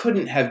 people who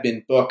couldn't have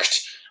been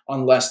booked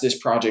unless this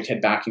project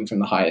had backing from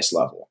the highest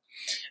level.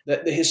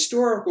 The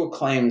historical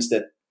claims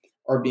that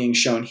are being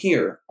shown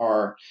here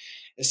are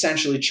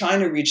essentially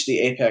China reached the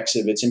apex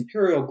of its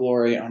imperial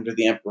glory under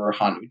the Emperor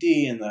Han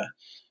Di in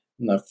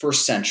the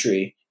first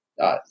century,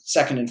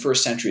 second and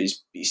first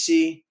centuries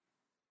BC,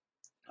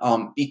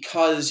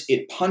 because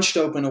it punched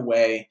open a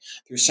way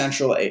through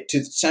Central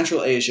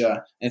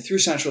Asia and through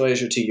Central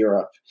Asia to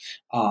Europe,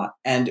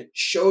 and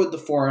showed the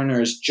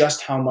foreigners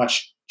just how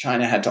much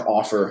China had to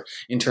offer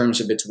in terms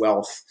of its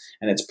wealth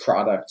and its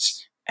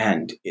products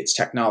and its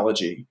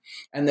technology,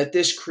 and that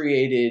this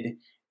created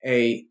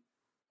a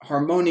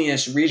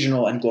harmonious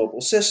regional and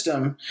global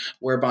system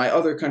whereby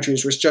other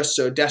countries were just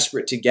so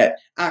desperate to get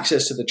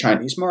access to the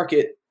Chinese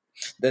market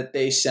that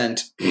they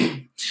sent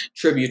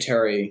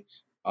tributary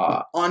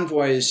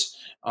envoys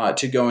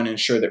to go and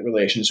ensure that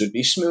relations would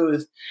be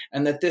smooth,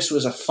 and that this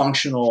was a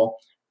functional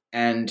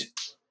and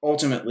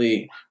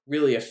ultimately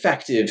really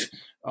effective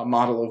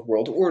model of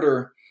world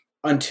order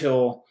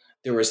until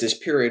there was this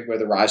period where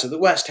the rise of the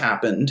West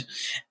happened.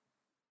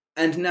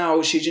 And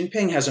now Xi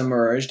Jinping has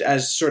emerged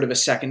as sort of a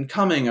second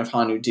coming of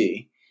Han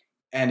Di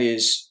and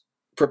is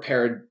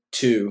prepared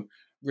to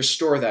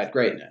restore that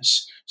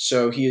greatness.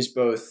 So he is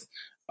both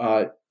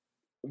a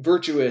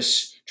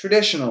virtuous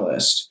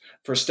traditionalist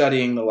for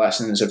studying the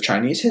lessons of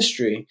Chinese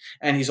history,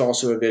 and he's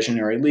also a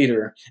visionary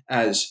leader,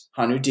 as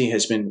Han Di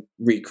has been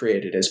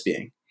recreated as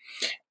being.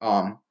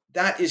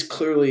 That is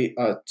clearly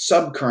a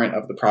subcurrent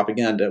of the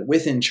propaganda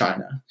within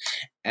China.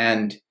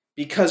 And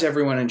because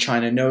everyone in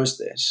China knows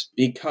this,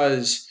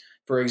 because,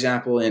 for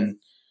example,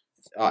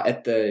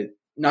 at the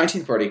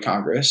 19th Party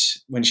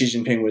Congress, when Xi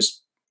Jinping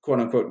was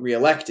quote-unquote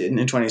reelected in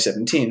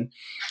 2017,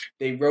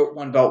 they wrote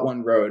One Belt,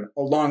 One Road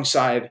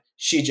alongside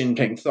Xi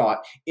Jinping thought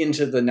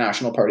into the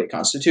National Party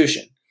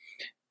Constitution.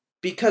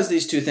 Because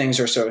these two things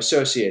are so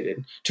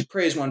associated, to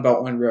praise One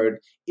Belt, One Road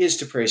is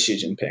to praise Xi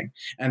Jinping,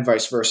 and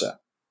vice versa.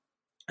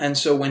 And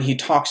so when he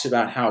talks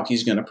about how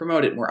he's going to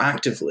promote it more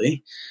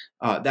actively,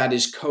 that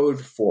is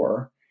code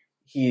for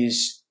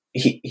he's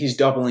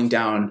doubling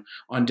down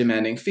on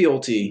demanding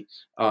fealty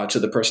to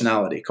the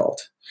personality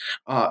cult.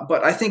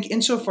 But I think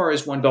insofar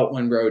as One Belt,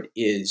 One Road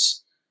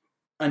is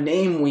a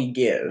name we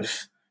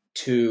give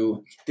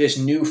to this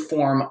new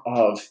form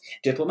of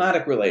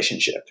diplomatic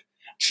relationship,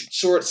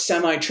 sort of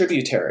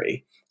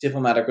semi-tributary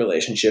diplomatic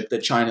relationship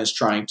that China is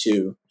trying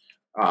to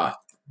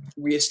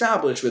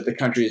reestablished with the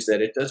countries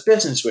that it does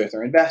business with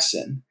or invests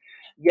in,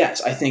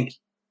 yes, I think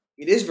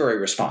it is very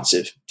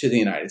responsive to the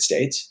United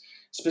States.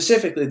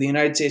 Specifically, the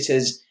United States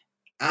has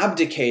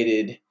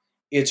abdicated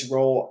its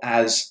role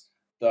as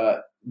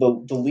the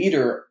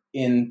leader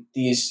in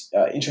these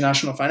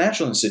international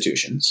financial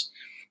institutions.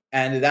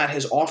 And that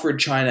has offered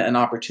China an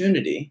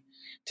opportunity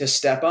to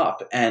step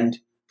up and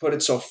put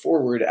itself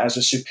forward as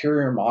a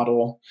superior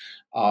model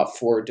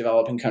for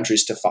developing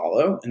countries to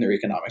follow in their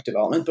economic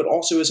development, but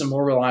also as a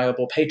more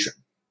reliable patron.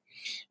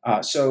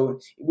 So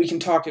we can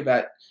talk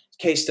about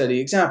case study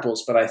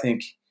examples, but I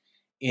think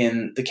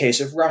in the case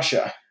of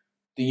Russia,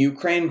 the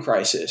Ukraine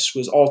crisis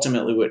was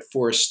ultimately what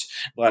forced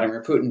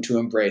Vladimir Putin to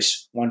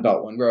embrace One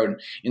Belt, One Road,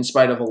 in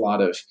spite of a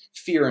lot of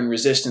fear and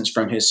resistance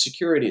from his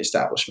security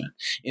establishment.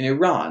 In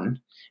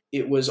Iran,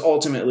 it was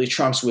ultimately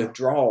Trump's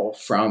withdrawal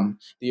from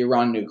the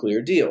Iran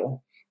nuclear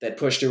deal that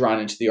pushed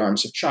Iran into the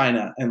arms of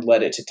China and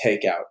led it to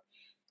take out,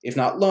 if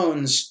not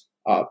loans,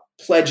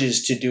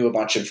 pledges to do a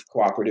bunch of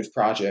cooperative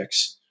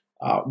projects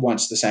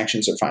once the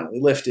sanctions are finally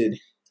lifted.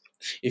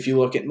 If you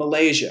look at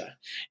Malaysia,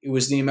 it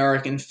was the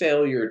American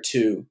failure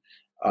to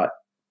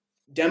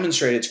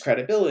demonstrate its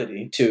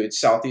credibility to its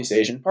Southeast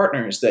Asian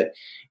partners that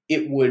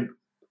it would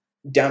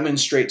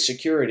demonstrate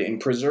security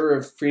and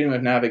preserve freedom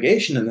of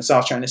navigation in the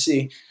South China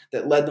Sea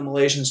that led the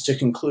Malaysians to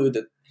conclude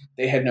that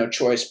they had no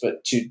choice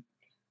but to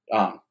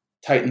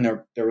tighten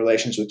their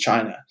relations with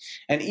China.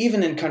 And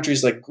even in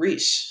countries like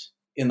Greece,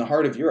 in the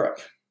heart of Europe,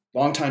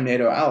 longtime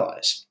NATO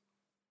allies,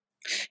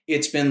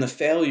 it's been the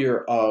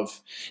failure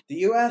of the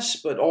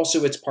U.S., but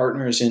also its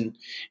partners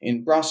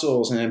in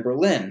Brussels and in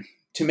Berlin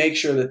to make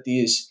sure that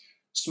these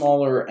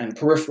smaller and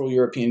peripheral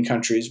European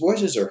countries'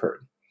 voices are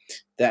heard,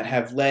 that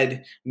have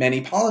led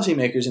many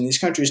policymakers in these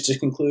countries to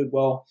conclude,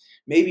 well,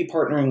 maybe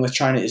partnering with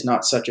China is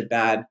not such a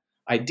bad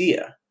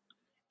idea.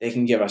 They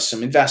can give us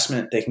some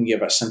investment, they can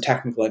give us some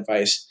technical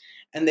advice,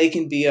 and they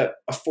can be a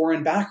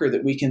foreign backer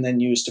that we can then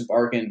use to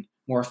bargain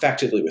more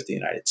effectively with the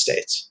United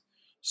States.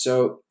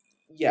 So,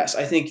 yes,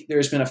 I think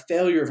there's been a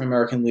failure of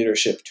American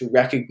leadership to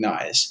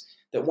recognize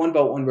that One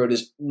Belt, One Road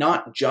is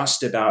not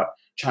just about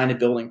China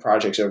building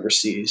projects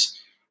overseas.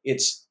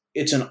 It's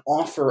an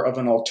offer of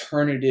an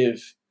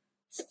alternative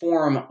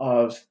form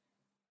of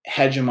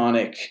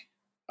hegemonic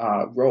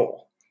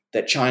role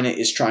that China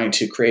is trying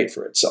to create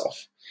for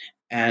itself.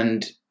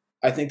 And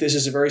I think this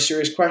is a very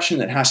serious question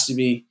that has to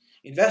be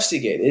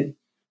investigated,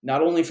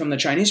 not only from the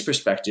Chinese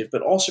perspective,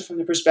 but also from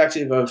the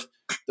perspective of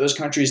those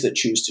countries that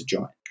choose to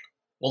join.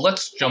 Well,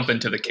 let's jump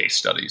into the case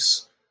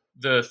studies.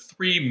 The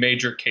three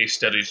major case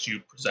studies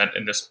you present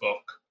in this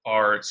book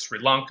are Sri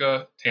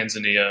Lanka,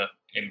 Tanzania,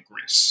 and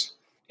Greece.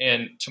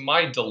 And to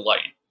my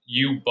delight,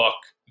 you buck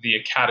the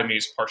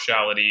Academy's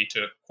partiality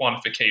to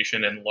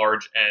quantification and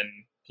large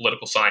N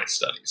political science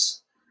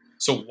studies.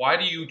 So why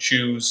do you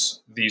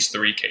choose these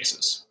three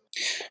cases?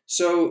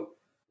 So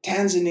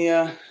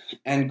Tanzania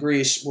and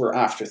Greece were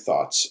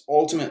afterthoughts.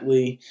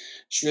 Ultimately,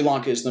 Sri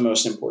Lanka is the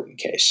most important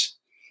case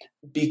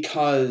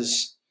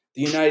because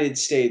the United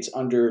States,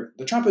 under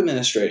the Trump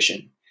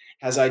administration,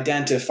 has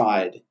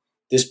identified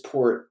this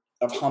port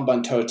of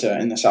Hambantota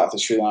in the south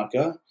of Sri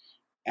Lanka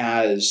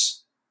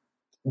as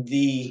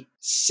the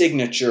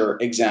signature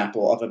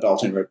example of a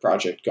Belt and Road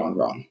project gone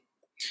wrong.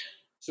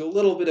 So a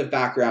little bit of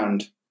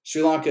background.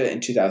 Sri Lanka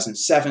in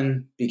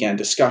 2007 began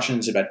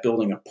discussions about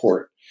building a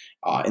port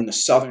in the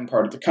southern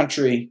part of the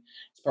country.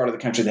 It's part of the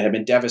country that had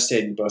been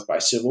devastated both by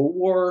civil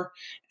war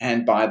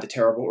and by the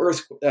terrible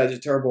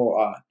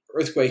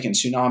earthquake and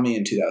tsunami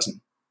in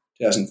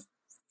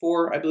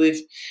 2004, I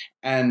believe.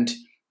 And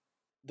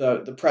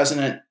the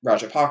president,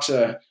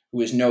 Rajapaksa,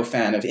 who is no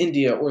fan of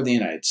India or the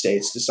United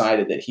States,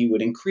 decided that he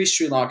would increase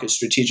Sri Lanka's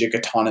strategic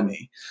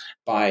autonomy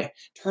by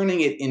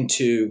turning it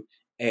into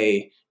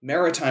a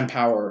maritime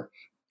power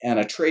and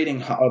a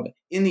trading hub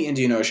in the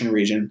Indian Ocean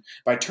region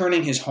by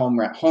turning his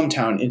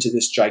hometown into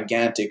this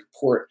gigantic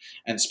port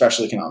and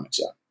special economic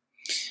zone.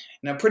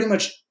 Now, pretty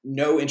much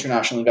no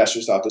international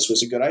investors thought this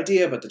was a good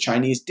idea, but the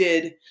Chinese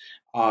did.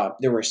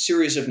 There were a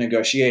series of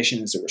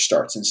negotiations. There were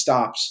starts and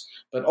stops,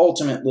 but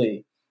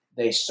ultimately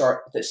they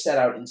set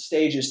out in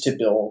stages to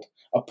build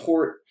a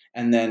port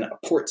and then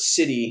a port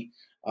city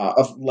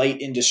of light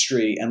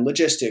industry and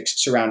logistics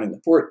surrounding the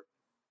port.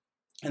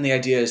 And the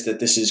idea is that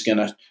this is going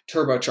to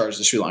turbocharge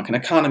the Sri Lankan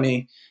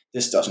economy.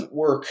 This doesn't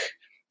work.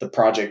 The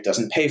project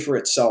doesn't pay for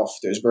itself.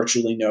 There's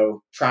virtually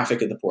no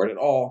traffic at the port at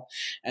all.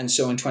 And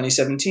so in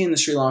 2017, the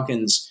Sri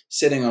Lankans,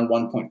 sitting on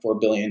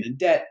 $1.4 billion in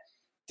debt,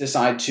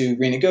 decide to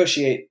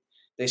renegotiate.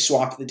 They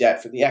swap the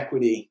debt for the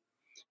equity,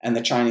 and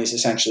the Chinese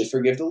essentially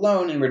forgive the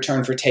loan in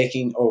return for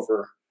taking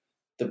over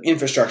the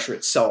infrastructure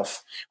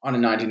itself on a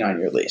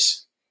 99-year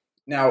lease.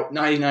 Now,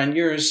 99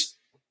 years,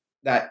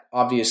 that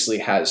obviously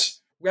has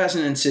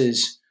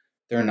resonances.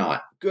 They're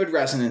not good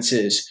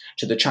resonances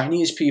to the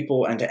Chinese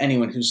people and to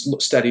anyone who's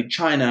studied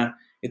China.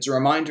 It's a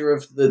reminder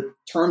of the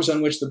terms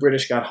on which the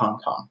British got Hong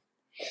Kong.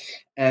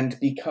 And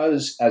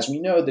because, as we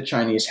know, the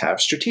Chinese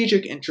have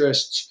strategic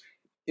interests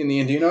in the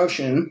Indian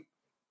Ocean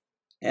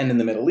and in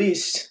the Middle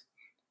East,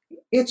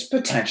 it's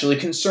potentially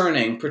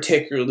concerning,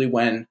 particularly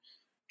when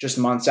just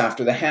months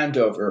after the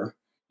handover,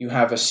 you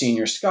have a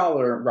senior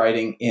scholar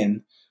writing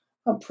in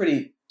a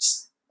pretty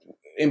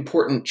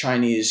important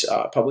Chinese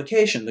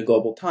publication, the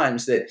Global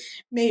Times, that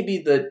maybe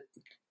the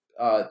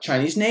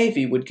Chinese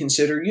Navy would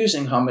consider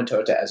using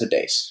Hambantota as a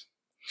base.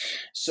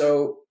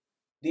 So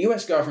the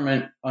U.S.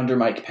 government under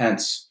Mike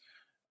Pence,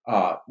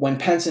 when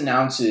Pence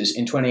announces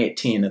in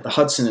 2018 at the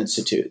Hudson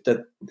Institute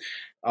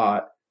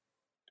that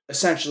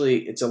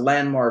essentially it's a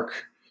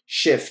landmark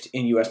shift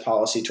in U.S.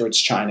 policy towards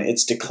China,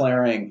 it's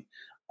declaring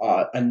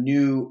a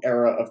new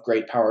era of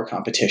great power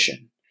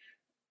competition.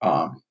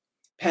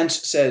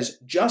 Pence says,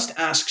 just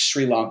ask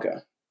Sri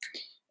Lanka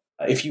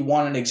if you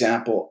want an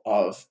example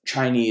of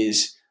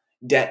Chinese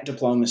debt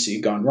diplomacy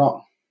gone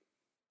wrong.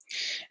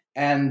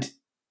 And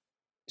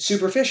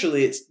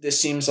superficially, this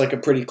seems like a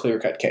pretty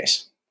clear-cut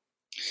case.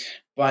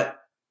 But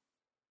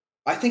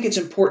I think it's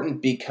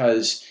important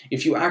because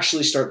if you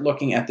actually start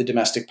looking at the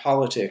domestic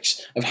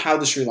politics of how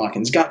the Sri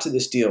Lankans got to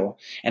this deal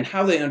and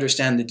how they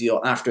understand the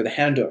deal after the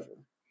handover,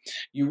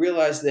 you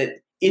realize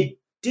that it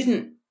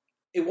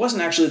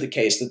wasn't actually the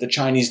case that the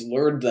Chinese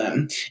lured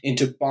them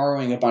into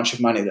borrowing a bunch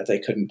of money that they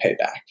couldn't pay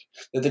back,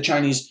 that the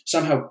Chinese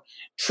somehow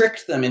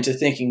tricked them into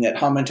thinking that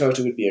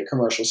Hambantota would be a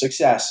commercial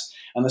success,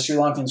 and the Sri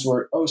Lankans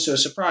were so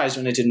surprised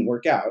when it didn't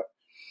work out.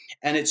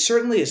 And it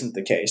certainly isn't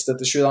the case that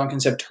the Sri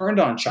Lankans have turned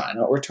on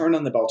China or turned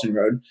on the Belt and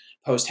Road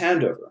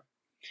post-handover.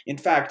 In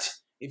fact,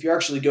 if you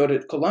actually go to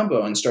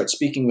Colombo and start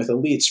speaking with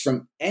elites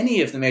from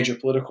any of the major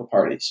political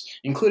parties,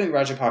 including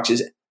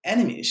Rajapaksa's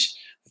enemies,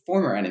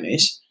 former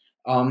enemies,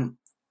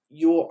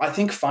 you'll, I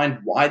think, find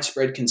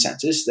widespread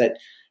consensus that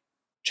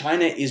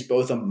China is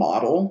both a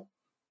model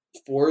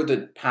for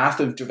the path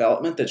of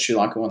development that Sri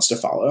Lanka wants to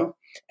follow,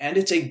 and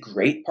it's a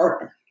great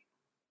partner.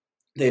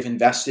 They've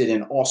invested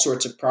in all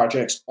sorts of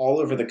projects all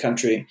over the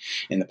country,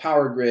 in the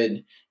power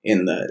grid,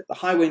 in the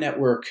highway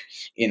network,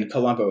 in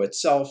Colombo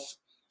itself,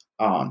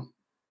 and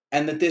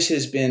that this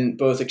has been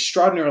both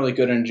extraordinarily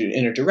good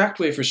in a direct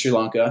way for Sri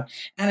Lanka,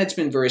 and it's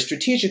been very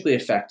strategically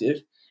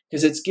effective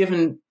because it's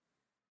given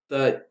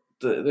the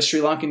Sri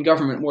Lankan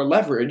government more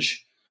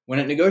leverage when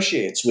it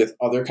negotiates with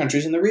other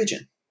countries in the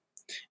region.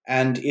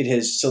 And it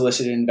has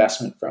solicited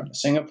investment from the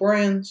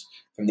Singaporeans,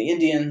 from the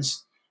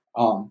Indians,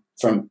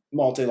 from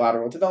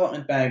multilateral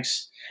development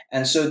banks.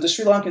 And so the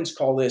Sri Lankans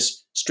call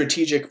this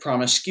strategic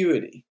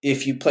promiscuity.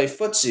 If you play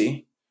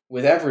footsie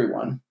with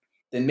everyone,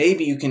 then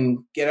maybe you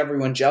can get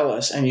everyone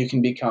jealous and you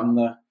can become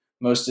the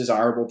most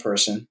desirable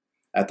person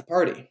at the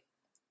party.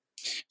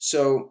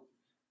 So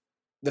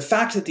the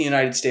fact that the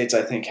United States,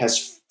 I think,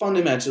 has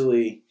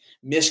fundamentally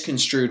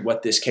misconstrued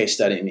what this case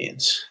study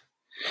means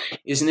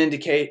is an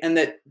indication, and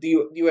that the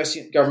U.S.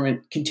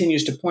 government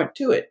continues to point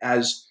to it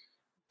as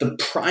the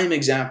prime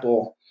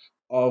example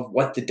of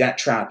what the debt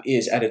trap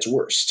is at its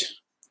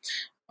worst.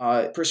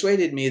 It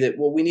persuaded me that,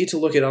 well, we need to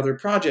look at other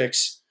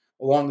projects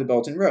along the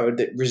Belt and Road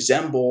that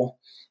resemble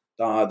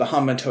the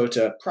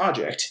Hambantota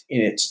project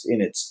in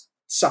its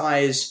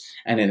size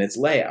and in its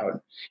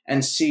layout,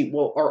 and see,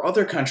 well, are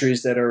other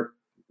countries that are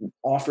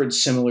offered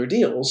similar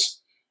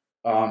deals,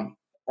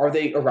 are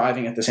they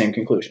arriving at the same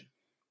conclusion?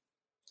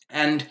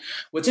 And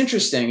what's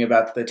interesting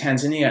about the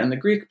Tanzania and the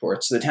Greek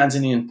ports, the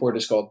Tanzanian port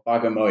is called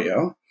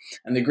Bagamoyo,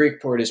 and the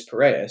Greek port is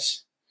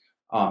Piraeus.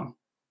 The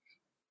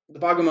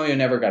Bagamoyo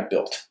never got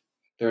built.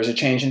 There was a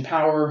change in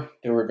power,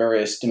 there were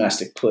various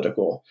domestic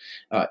political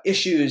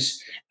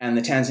issues, and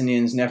the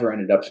Tanzanians never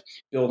ended up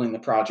building the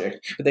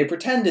project. But they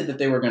pretended that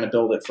they were going to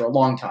build it for a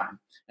long time.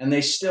 And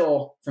they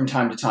still, from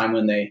time to time,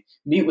 when they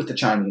meet with the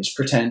Chinese,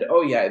 pretend,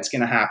 oh yeah, it's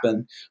going to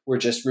happen, we're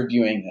just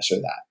reviewing this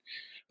or that.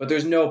 But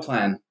there's no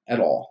plan at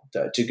all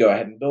to go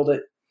ahead and build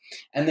it.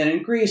 And then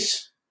in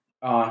Greece,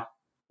 there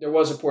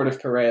was a port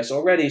of Piraeus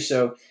already,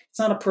 so it's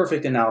not a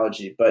perfect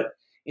analogy, but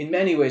in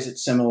many ways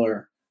it's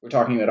similar. We're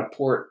talking about a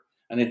port,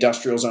 an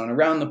industrial zone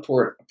around the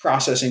port, a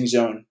processing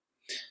zone.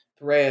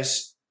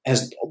 Piraeus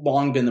has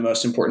long been the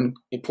most important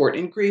port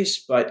in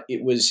Greece, but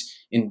it was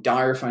in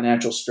dire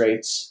financial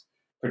straits,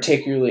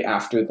 particularly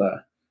after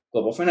the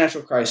global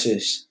financial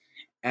crisis.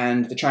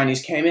 And the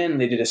Chinese came in,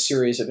 they did a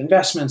series of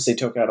investments, they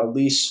took out a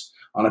lease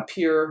on a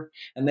pier,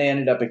 and they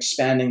ended up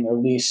expanding their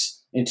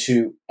lease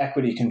into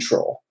equity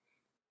control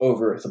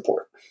over the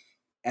port.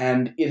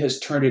 And it has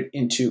turned it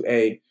into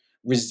a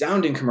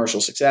resounding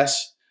commercial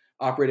success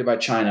operated by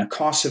China.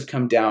 Costs have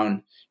come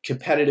down,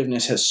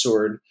 competitiveness has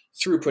soared,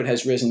 throughput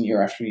has risen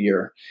year after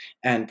year,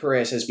 and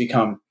Piraeus has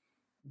become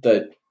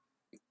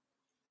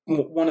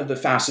one of the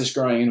fastest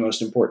growing and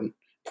most important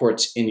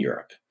ports in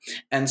Europe.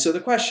 And so the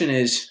question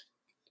is,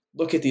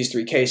 look at these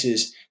three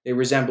cases. They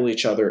resemble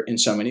each other in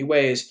so many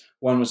ways.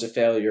 One was a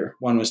failure.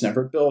 One was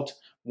never built.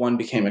 One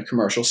became a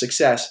commercial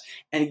success.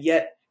 And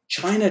yet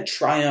China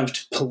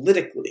triumphed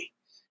politically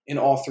in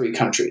all three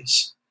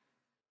countries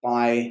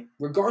by,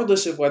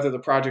 regardless of whether the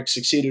project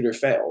succeeded or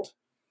failed,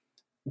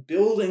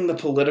 building the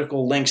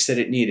political links that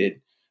it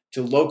needed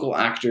to local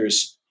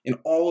actors in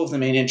all of the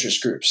main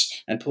interest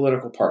groups and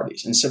political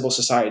parties and civil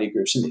society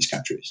groups in these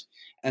countries.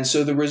 And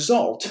so the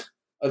result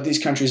of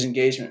these countries'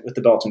 engagement with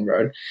the Belt and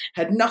Road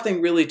had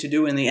nothing really to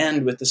do in the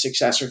end with the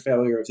success or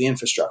failure of the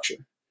infrastructure.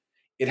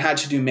 It had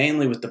to do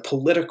mainly with the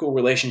political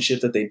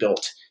relationship that they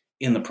built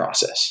in the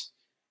process.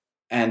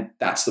 And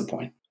that's the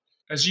point.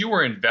 As you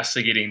were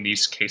investigating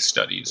these case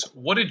studies,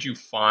 what did you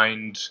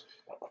find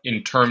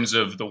in terms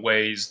of the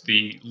ways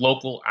the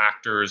local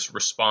actors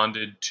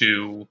responded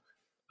to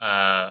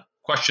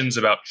questions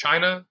about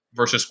China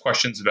versus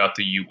questions about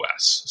the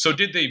U.S.? So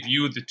did they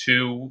view the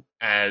two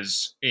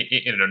as,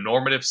 in a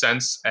normative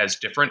sense, as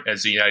different,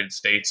 as the United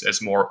States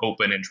as more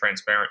open and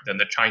transparent than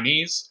the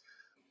Chinese?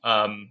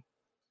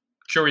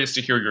 Curious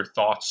to hear your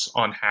thoughts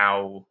on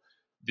how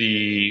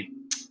the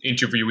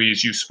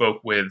interviewees you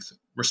spoke with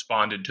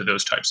responded to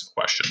those types of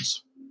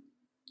questions.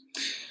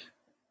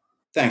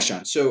 Thanks,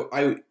 John. So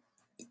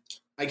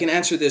I can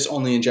answer this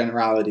only in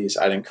generalities.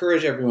 I'd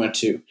encourage everyone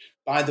to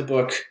buy the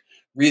book,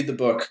 read the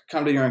book,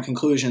 come to your own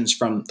conclusions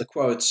from the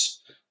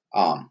quotes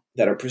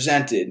that are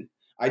presented.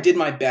 I did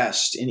my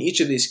best in each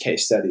of these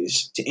case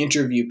studies to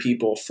interview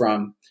people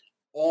from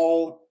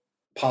all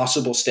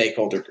possible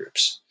stakeholder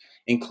groups,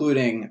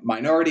 including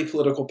minority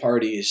political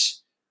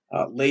parties,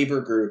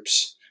 labor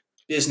groups,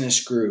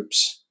 business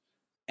groups,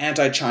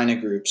 anti-China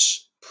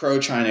groups,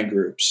 pro-China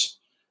groups,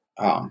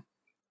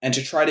 and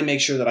to try to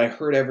make sure that I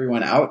heard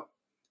everyone out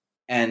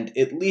and,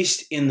 at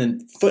least in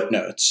the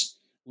footnotes,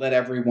 let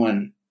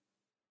everyone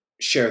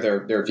share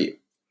their view.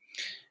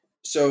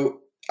 So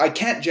I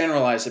can't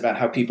generalize about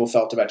how people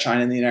felt about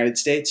China in the United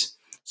States.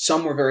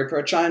 Some were very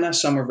pro-China,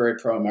 some were very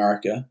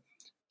pro-America.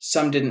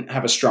 Some didn't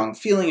have a strong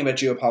feeling about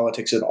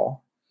geopolitics at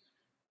all.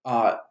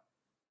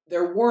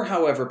 There were,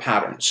 however,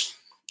 patterns.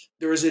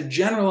 There was a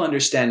general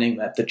understanding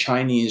that the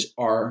Chinese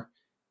are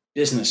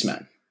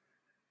businessmen,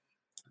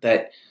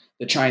 that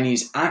the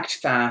Chinese act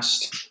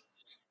fast,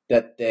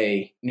 that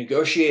they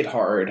negotiate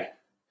hard,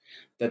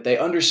 that they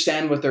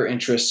understand what their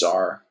interests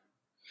are,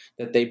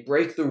 that they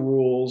break the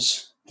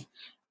rules.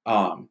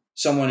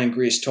 Someone in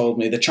Greece told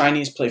me the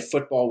Chinese play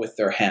football with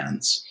their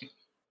hands,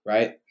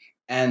 right?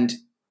 And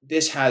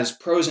this has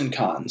pros and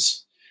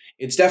cons.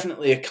 It's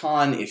definitely a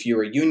con if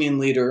you're a union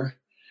leader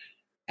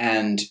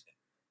and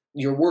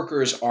your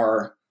workers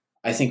are,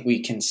 I think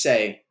we can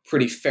say,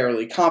 pretty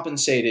fairly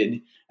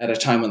compensated at a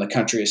time when the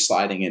country is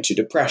sliding into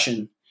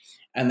depression,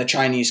 and the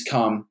Chinese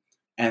come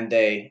and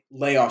they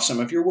lay off some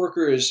of your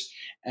workers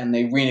and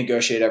they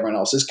renegotiate everyone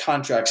else's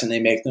contracts and they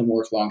make them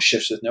work long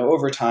shifts with no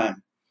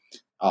overtime.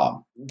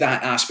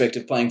 That aspect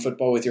of playing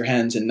football with your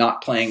hands and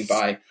not playing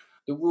by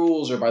the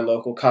rules or by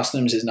local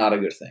customs is not a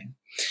good thing.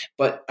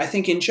 But I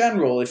think in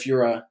general, if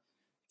you're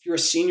a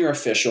senior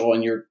official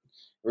and you're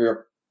a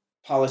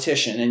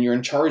politician and you're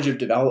in charge of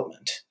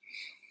development,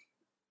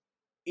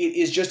 it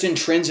is just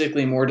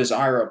intrinsically more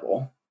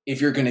desirable, if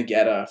you're going to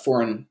get a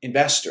foreign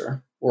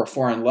investor or a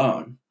foreign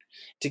loan,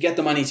 to get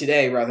the money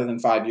today rather than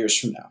 5 years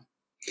from now.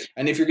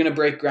 And if you're going to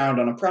break ground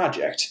on a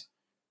project,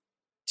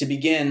 to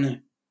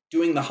begin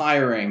doing the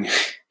hiring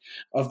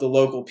of the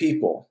local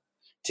people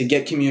to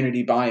get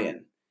community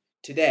buy-in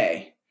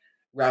today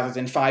rather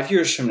than 5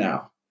 years from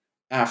now,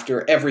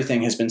 after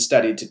everything has been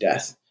studied to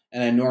death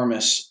and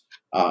enormous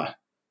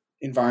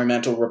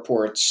environmental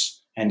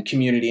reports and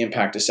community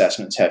impact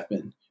assessments have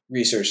been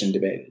researched and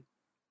debated.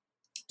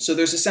 So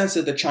there's a sense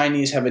that the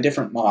Chinese have a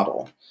different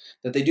model,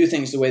 that they do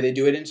things the way they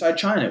do it inside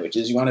China, which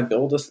is you want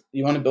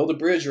to build a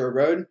bridge or a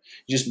road,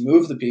 you just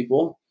move the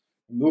people,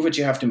 move what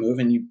you have to move,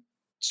 and you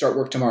start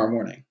work tomorrow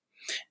morning.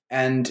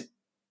 And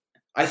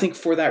I think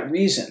for that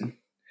reason,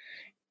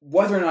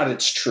 whether or not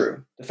it's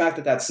true, the fact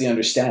that that's the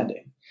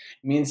understanding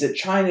means that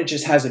China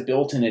just has a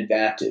built-in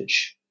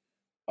advantage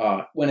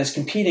when it's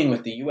competing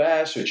with the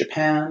US or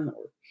Japan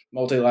or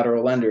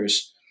multilateral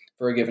lenders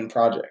for a given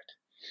project.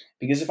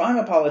 Because if I'm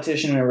a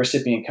politician in a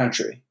recipient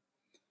country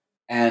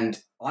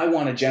and I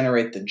want to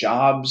generate the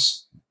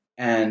jobs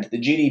and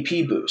the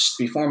GDP boost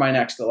before my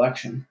next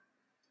election,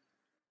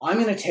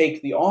 I'm going to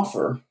take the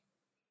offer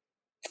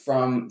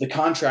from the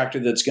contractor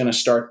that's going to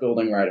start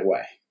building right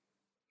away.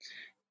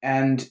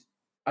 And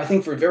I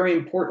think for very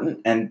important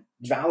and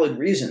valid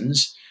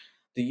reasons,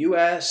 the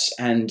US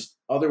and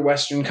other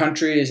Western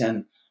countries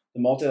and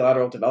the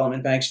multilateral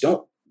development banks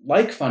don't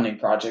like funding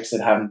projects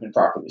that haven't been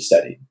properly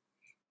studied.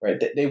 Right?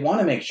 They want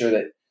to make sure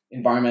that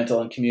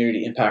environmental and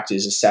community impact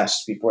is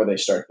assessed before they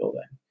start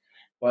building.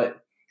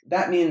 But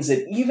that means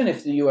that even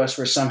if the US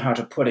were somehow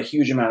to put a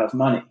huge amount of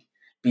money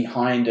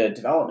behind a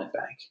development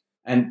bank,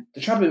 and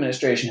the Trump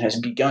administration has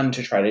begun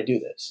to try to do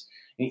this,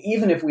 and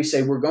even if we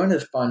say we're going to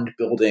fund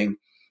building,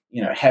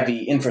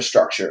 heavy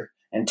infrastructure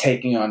and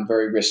taking on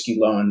very risky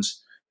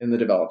loans in the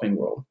developing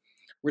world,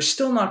 we're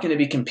still not going to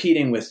be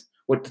competing with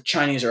what the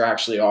Chinese are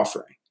actually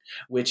offering,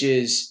 which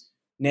is,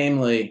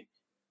 namely,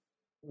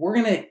 we're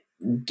going to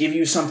give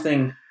you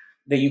something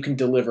that you can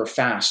deliver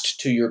fast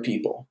to your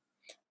people.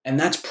 And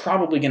that's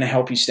probably going to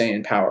help you stay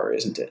in power,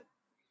 isn't it?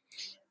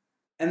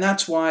 And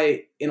that's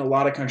why in a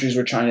lot of countries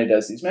where China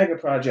does these mega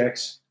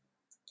projects,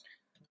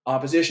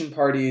 opposition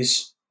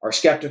parties are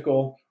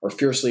skeptical or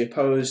fiercely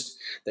opposed.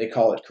 They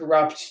call it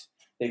corrupt.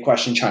 They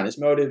question China's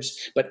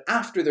motives. But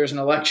after there's an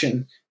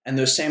election and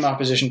those same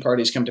opposition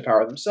parties come to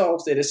power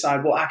themselves, they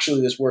decide, well,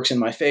 actually, this works in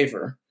my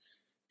favor,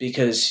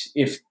 because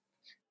if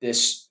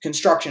this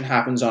construction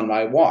happens on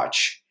my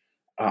watch,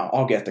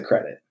 I'll get the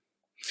credit.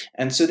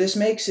 And so this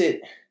makes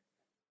it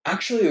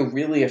actually a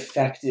really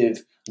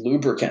effective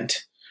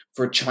lubricant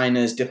for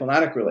China's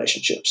diplomatic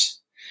relationships.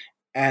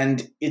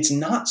 And it's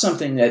not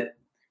something that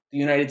the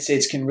United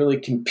States can really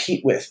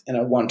compete with in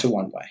a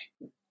one-to-one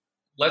way.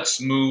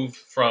 Let's move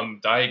from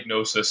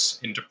diagnosis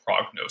into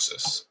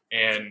prognosis.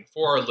 And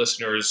for our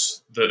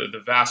listeners,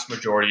 the vast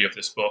majority of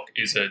this book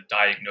is a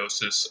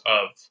diagnosis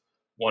of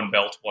One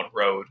Belt, One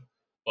Road.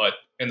 But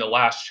in the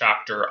last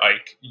chapter,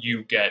 Ike,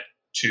 you get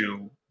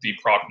to the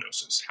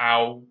prognosis,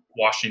 how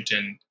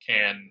Washington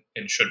can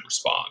and should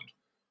respond.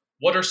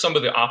 What are some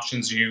of the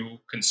options you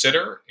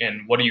consider,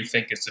 and what do you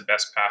think is the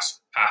best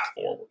path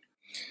forward?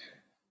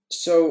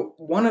 So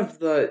one of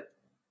the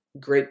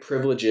great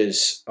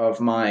privileges of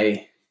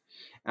my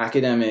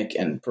academic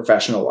and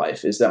professional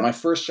life is that my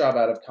first job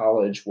out of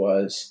college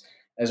was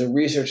as a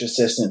research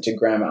assistant to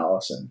Graham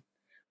Allison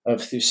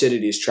of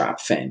Thucydides' Trap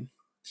fame.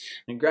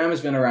 And Graham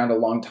has been around a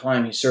long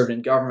time. He served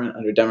in government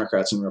under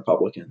Democrats and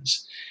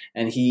Republicans.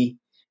 And he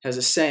has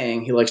a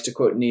saying, he likes to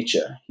quote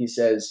Nietzsche. He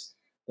says,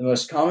 "The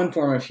most common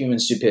form of human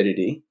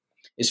stupidity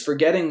is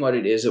forgetting what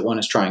it is that one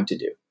is trying to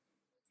do."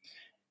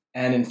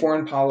 And in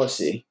foreign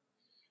policy,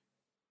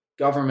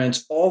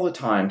 governments all the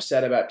time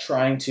set about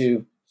trying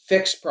to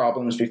fix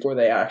problems before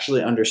they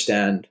actually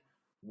understand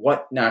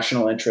what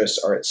national interests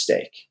are at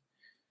stake.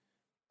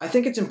 I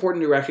think it's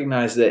important to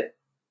recognize that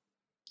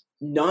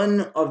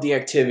none of the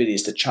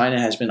activities that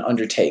China has been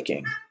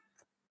undertaking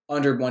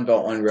under One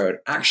Belt, One Road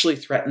actually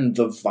threaten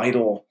the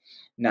vital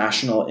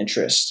national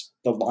interests,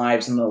 the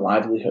lives and the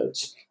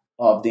livelihoods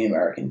of the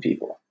American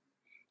people.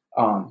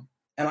 And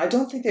I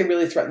don't think they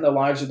really threaten the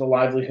lives or the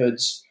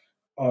livelihoods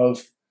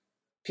of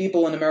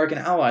people and American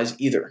allies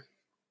either.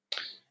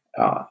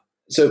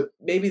 So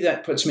maybe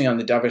that puts me on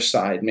the dovish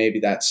side. Maybe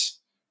that's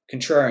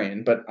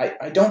contrarian. But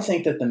I don't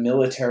think that the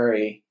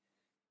military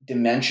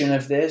dimension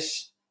of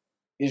this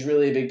is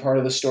really a big part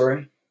of the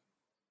story.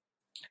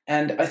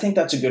 And I think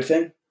that's a good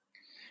thing.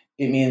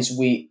 It means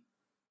we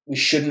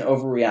shouldn't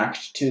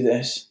overreact to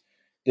this.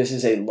 This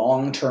is a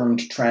long-term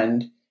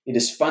trend. It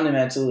is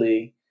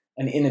fundamentally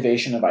an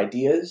innovation of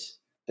ideas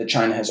that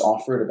China has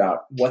offered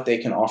about what they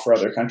can offer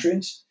other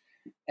countries.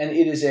 And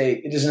it is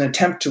an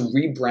attempt to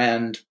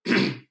rebrand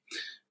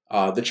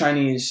the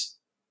Chinese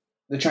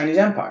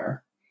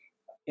empire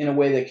in a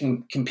way that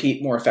can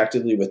compete more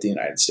effectively with the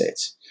United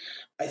States.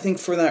 I think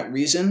for that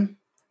reason,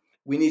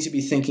 we need to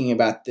be thinking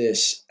about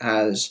this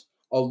as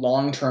a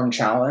long-term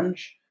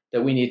challenge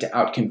that we need to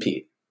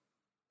outcompete,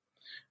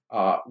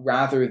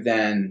 rather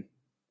than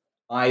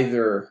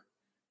either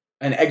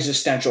an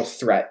existential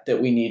threat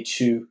that we need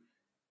to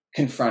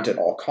confront at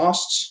all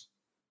costs,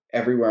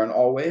 everywhere and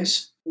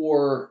always,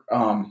 or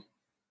an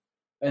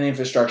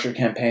infrastructure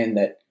campaign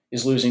that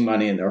is losing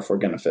money and therefore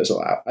going to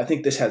fizzle out. I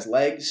think this has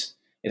legs.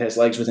 It has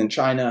legs within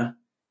China.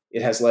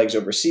 It has legs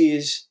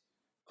overseas.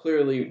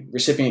 Clearly,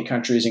 recipient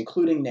countries,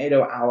 including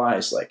NATO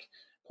allies like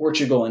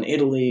Portugal and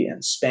Italy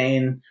and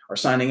Spain, are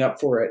signing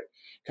up for it.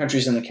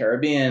 Countries in the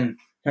Caribbean,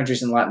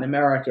 countries in Latin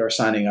America are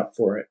signing up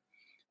for it.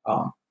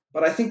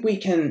 But I think we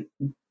can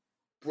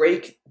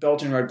break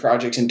Belt and Road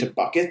projects into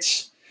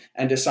buckets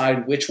and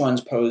decide which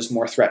ones pose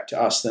more threat to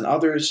us than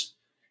others.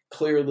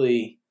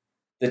 Clearly,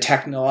 the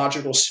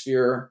technological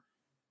sphere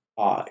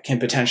can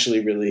potentially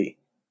really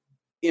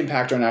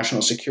impact our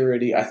national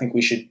security. I think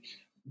we should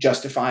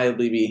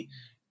justifiably be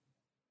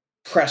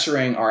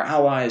pressuring our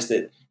allies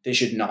that they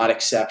should not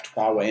accept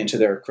Huawei into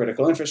their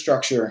critical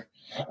infrastructure.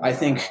 I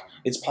think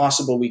it's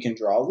possible we can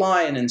draw a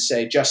line and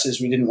say, just as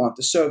we didn't want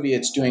the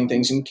Soviets doing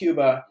things in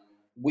Cuba,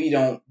 we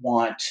don't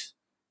want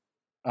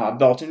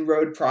Belt and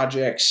Road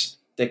projects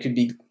that could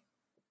be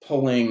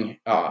pulling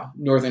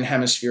Western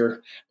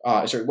Hemisphere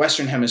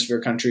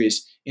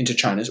countries into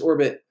China's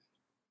orbit.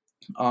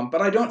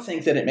 But I don't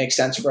think that it makes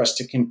sense for us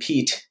to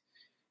compete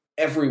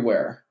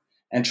everywhere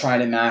and try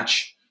to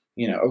match,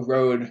 a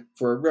road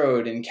for a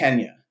road in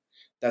Kenya.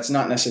 That's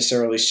not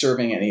necessarily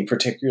serving any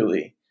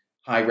particularly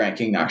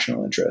high-ranking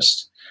national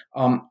interest.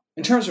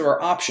 In terms of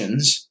our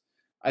options,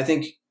 I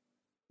think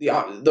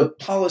the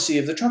policy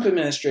of the Trump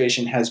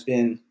administration has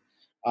been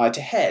to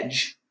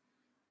hedge,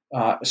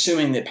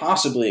 assuming that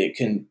possibly it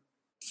can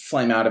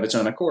flame out of its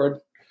own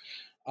accord,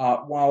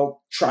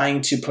 while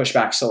trying to push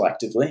back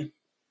selectively.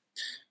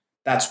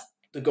 That's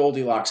the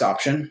Goldilocks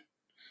option.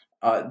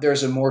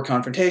 There's a more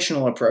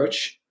confrontational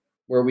approach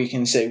where we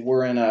can say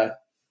we're in an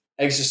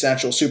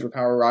existential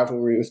superpower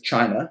rivalry with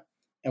China,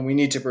 and we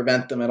need to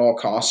prevent them at all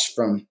costs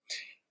from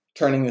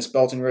turning this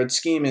Belt and Road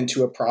scheme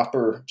into a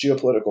proper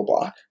geopolitical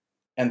bloc.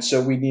 And so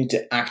we need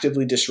to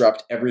actively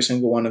disrupt every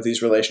single one of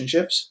these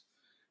relationships.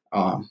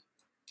 And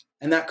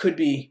that could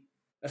be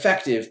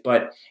effective,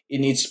 but it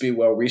needs to be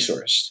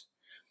well-resourced.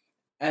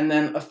 And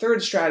then a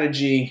third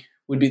strategy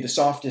would be the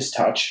softest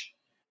touch,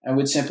 and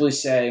would simply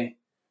say,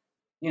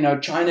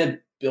 China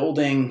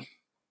building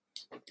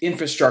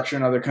infrastructure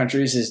in other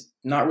countries is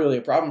not really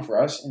a problem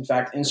for us. In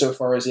fact,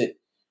 insofar as it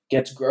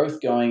gets growth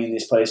going in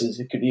these places,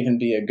 it could even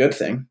be a good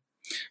thing.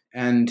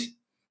 And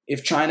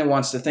if China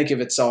wants to think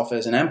of itself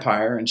as an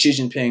empire and Xi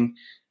Jinping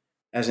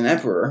as an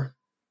emperor,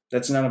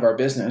 that's none of our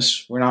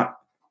business. We're not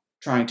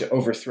trying to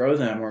overthrow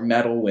them or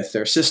meddle with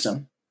their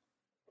system.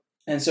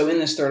 And so in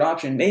this third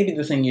option, maybe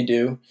the thing you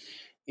do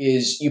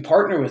is you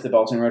partner with the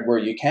Belt and Road where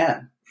you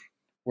can,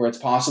 where it's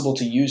possible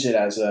to use it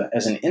as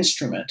an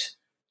instrument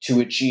to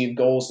achieve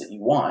goals that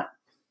you want,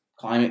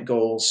 climate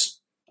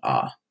goals,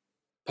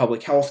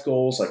 public health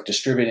goals like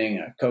distributing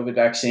a COVID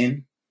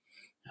vaccine.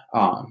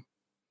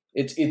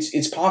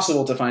 It's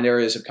possible to find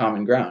areas of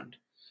common ground,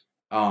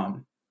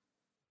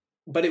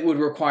 but it would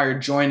require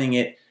joining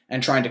it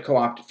and trying to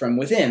co-opt it from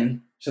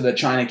within so that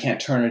China can't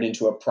turn it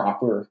into a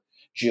proper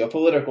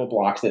geopolitical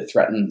bloc that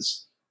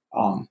threatens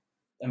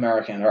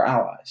America and our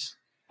allies.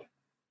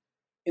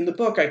 In the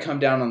book, I come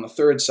down on the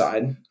third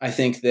side. I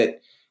think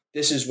that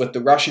this is what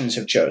the Russians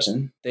have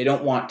chosen. They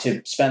don't want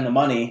to spend the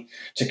money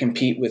to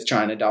compete with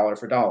China dollar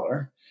for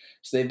dollar.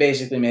 So they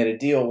basically made a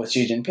deal with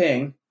Xi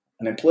Jinping,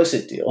 an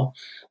implicit deal,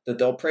 that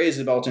they'll praise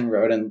the Belt and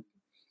Road and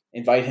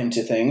invite him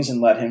to things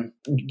and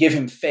give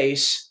him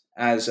face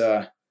as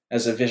a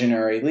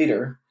visionary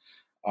leader,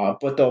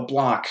 but they'll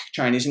block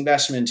Chinese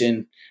investment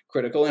in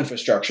critical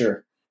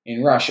infrastructure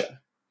in Russia.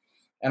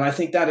 And I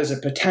think that is a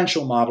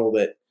potential model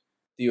that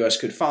the U.S.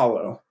 could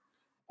follow.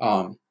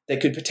 That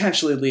could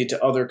potentially lead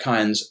to other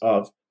kinds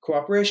of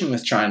cooperation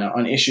with China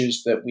on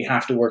issues that we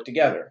have to work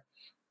together.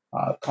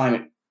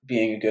 Climate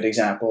being a good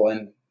example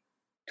and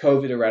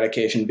COVID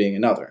eradication being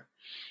another.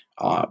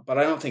 But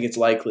I don't think it's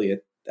likely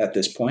at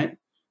this point,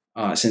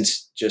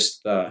 since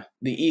just the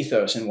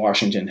ethos in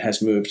Washington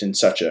has moved in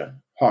such a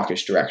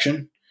hawkish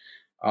direction.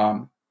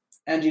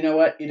 And you know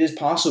what? It is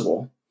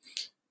possible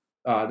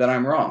that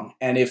I'm wrong.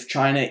 And if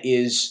China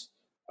is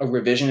a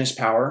revisionist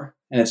power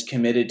and it's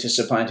committed to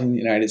supplanting the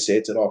United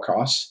States at all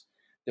costs,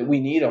 that we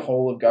need a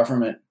whole of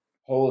government,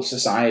 whole of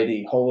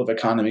society, whole of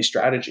economy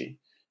strategy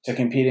to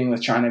competing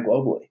with China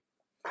globally.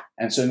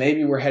 And so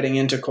maybe we're heading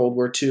into Cold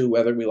War II,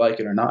 whether we like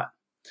it or not.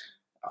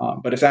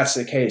 But if that's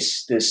the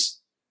case,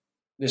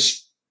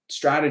 this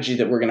strategy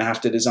that we're going to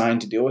have to design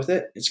to deal with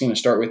it, it's going to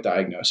start with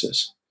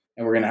diagnosis.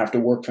 And we're going to have to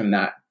work from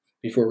that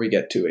before we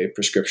get to a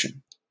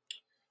prescription.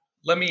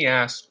 Let me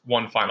ask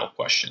one final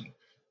question.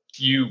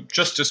 You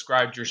just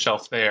described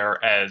yourself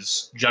there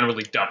as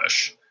generally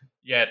dovish,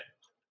 yet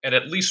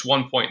at least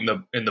one point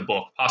in the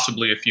book,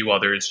 possibly a few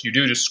others, you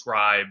do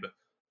describe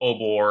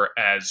Obor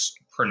as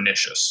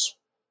pernicious.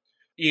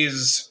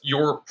 Is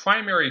your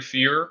primary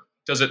fear,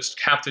 does it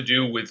have to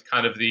do with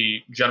kind of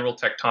the general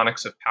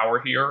tectonics of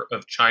power here,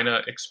 of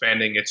China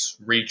expanding its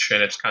reach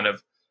and its kind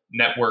of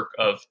network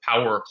of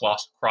power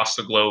across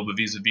the globe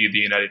vis-a-vis the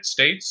United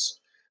States?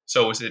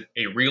 So is it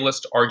a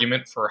realist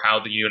argument for how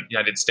the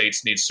United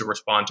States needs to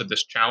respond to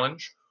this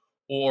challenge?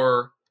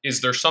 Or is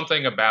there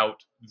something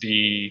about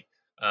the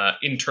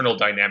internal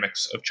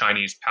dynamics of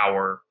Chinese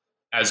power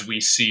as we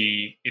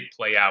see it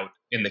play out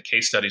in the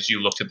case studies you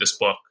looked at this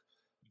book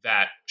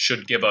that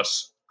should give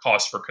us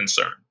cause for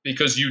concern?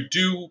 Because you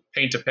do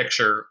paint a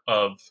picture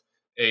of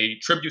a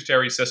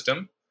tributary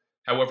system,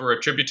 however,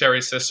 a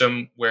tributary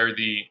system where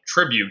the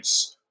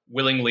tributes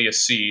willingly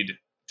accede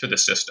to the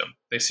system.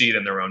 They see it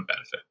in their own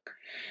benefit.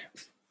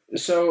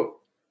 So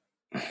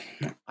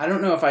I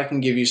don't know if I can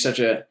give you such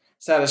a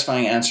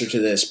satisfying answer to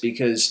this,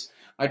 because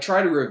I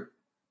try to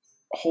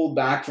hold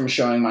back from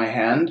showing my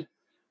hand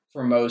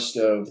for most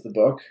of the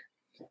book,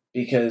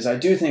 because I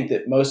do think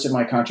that most of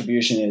my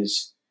contribution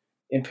is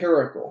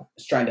empirical.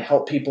 It's trying to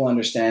help people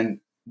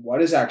understand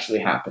what is actually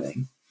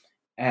happening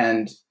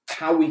and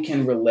how we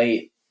can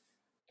relate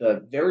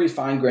the very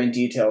fine-grained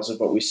details of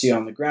what we see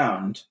on the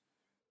ground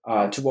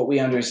to what we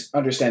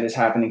understand is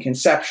happening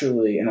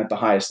conceptually and at the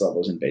highest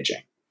levels in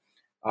Beijing.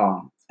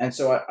 And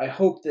so I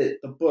hope that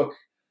the book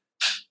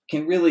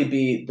can really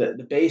be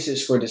the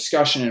basis for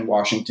discussion in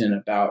Washington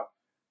about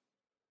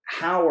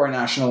how our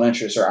national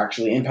interests are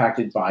actually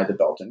impacted by the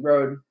Belt and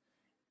Road,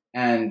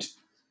 and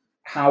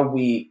how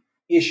we,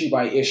 issue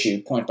by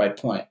issue, point by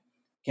point,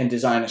 can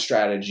design a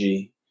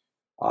strategy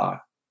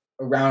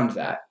around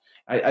that.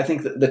 I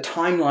think that the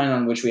timeline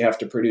on which we have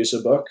to produce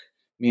a book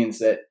means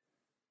that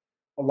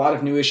a lot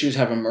of new issues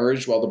have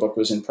emerged while the book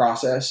was in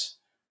process.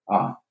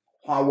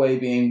 Huawei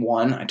being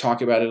one. I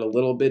talk about it a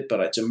little bit, but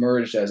it's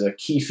emerged as a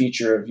key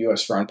feature of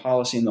U.S. foreign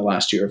policy in the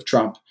last year of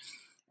Trump,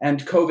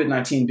 and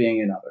COVID-19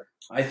 being another.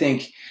 I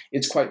think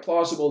it's quite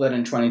plausible that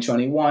in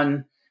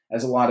 2021,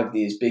 as a lot of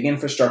these big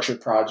infrastructure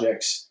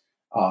projects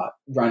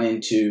run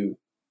into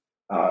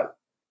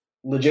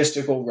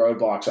logistical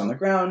roadblocks on the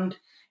ground,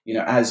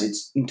 as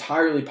it's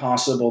entirely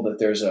possible that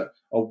there's a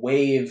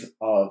wave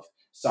of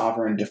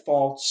sovereign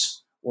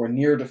defaults or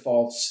near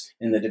defaults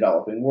in the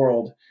developing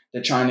world,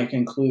 that China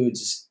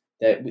concludes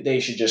that they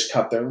should just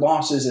cut their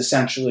losses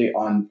essentially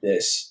on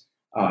this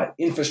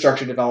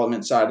infrastructure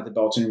development side of the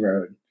Belt and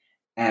Road,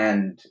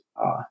 and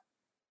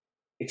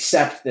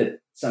accept that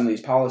some of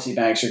these policy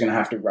banks are going to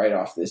have to write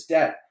off this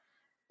debt,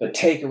 but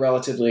take a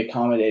relatively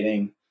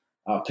accommodating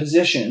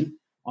position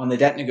on the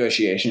debt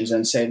negotiations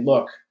and say,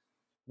 look,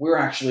 we're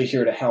actually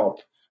here to help.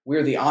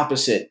 We're the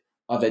opposite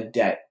of a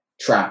debt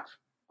trap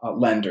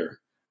lender.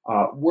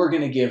 We're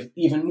going to give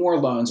even more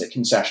loans at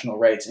concessional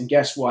rates. And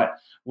guess what?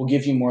 We'll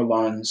give you more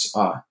loans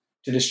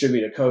to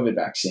distribute a COVID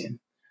vaccine.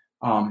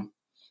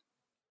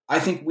 I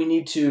think we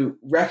need to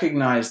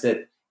recognize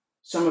that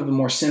some of the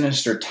more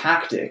sinister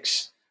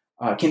tactics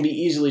can be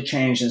easily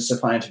changed and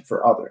supplanted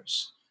for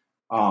others.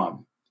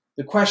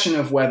 The question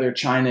of whether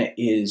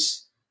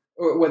China's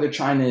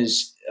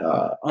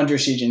under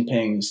Xi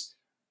Jinping's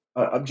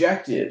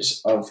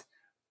objectives of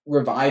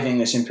reviving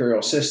this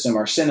imperial system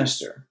are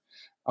sinister.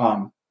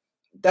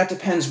 That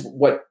depends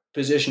what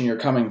position you're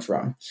coming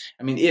from.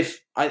 I mean,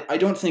 I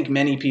don't think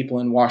many people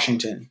in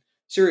Washington,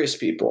 serious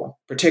people,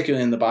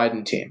 particularly in the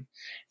Biden team,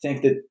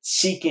 think that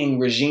seeking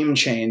regime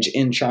change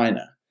in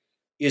China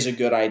is a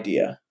good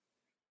idea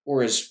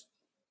or is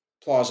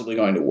plausibly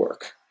going to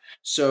work.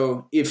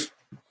 So if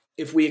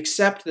we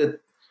accept that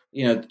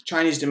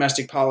Chinese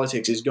domestic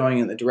politics is going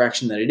in the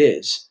direction that it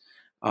is,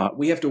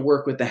 we have to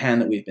work with the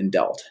hand that we've been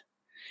dealt.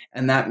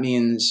 And that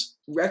means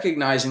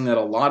recognizing that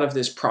a lot of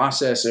this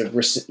process of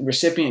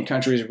recipient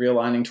countries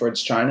realigning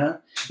towards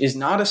China is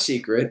not a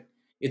secret.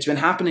 It's been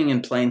happening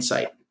in plain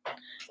sight.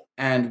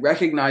 And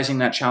recognizing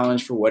that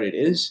challenge for what it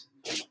is,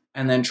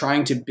 and then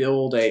trying to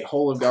build a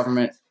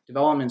whole-of-government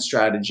development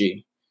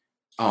strategy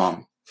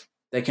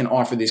that can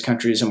offer these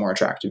countries a more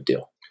attractive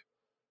deal.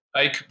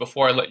 Ike,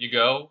 before I let you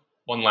go,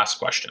 one last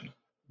question.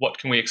 What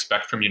can we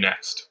expect from you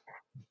next?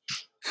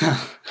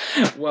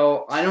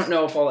 Well, I don't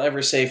know if I'll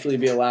ever safely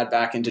be allowed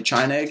back into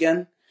China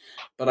again,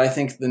 but I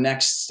think the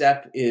next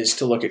step is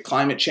to look at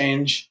climate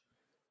change.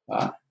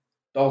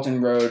 Belt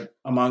and Road,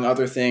 among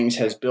other things,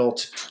 has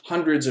built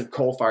hundreds of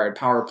coal-fired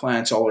power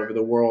plants all over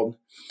the world,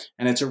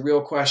 and it's a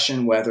real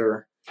question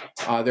whether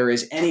there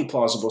is any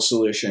plausible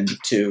solution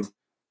to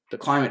the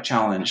climate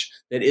challenge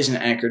that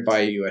isn't anchored by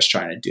a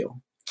U.S.-China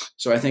deal.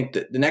 So I think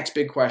that the next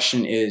big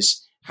question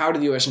is, how do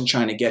the U.S. and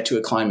China get to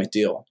a climate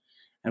deal?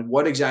 And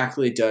what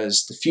exactly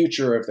does the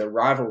future of their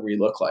rivalry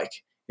look like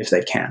if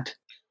they can't?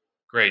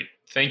 Great.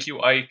 Thank you,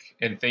 Ike,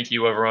 and thank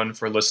you, everyone,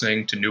 for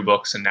listening to New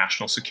Books in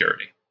National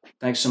Security.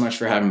 Thanks so much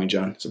for having me,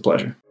 John. It's a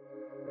pleasure.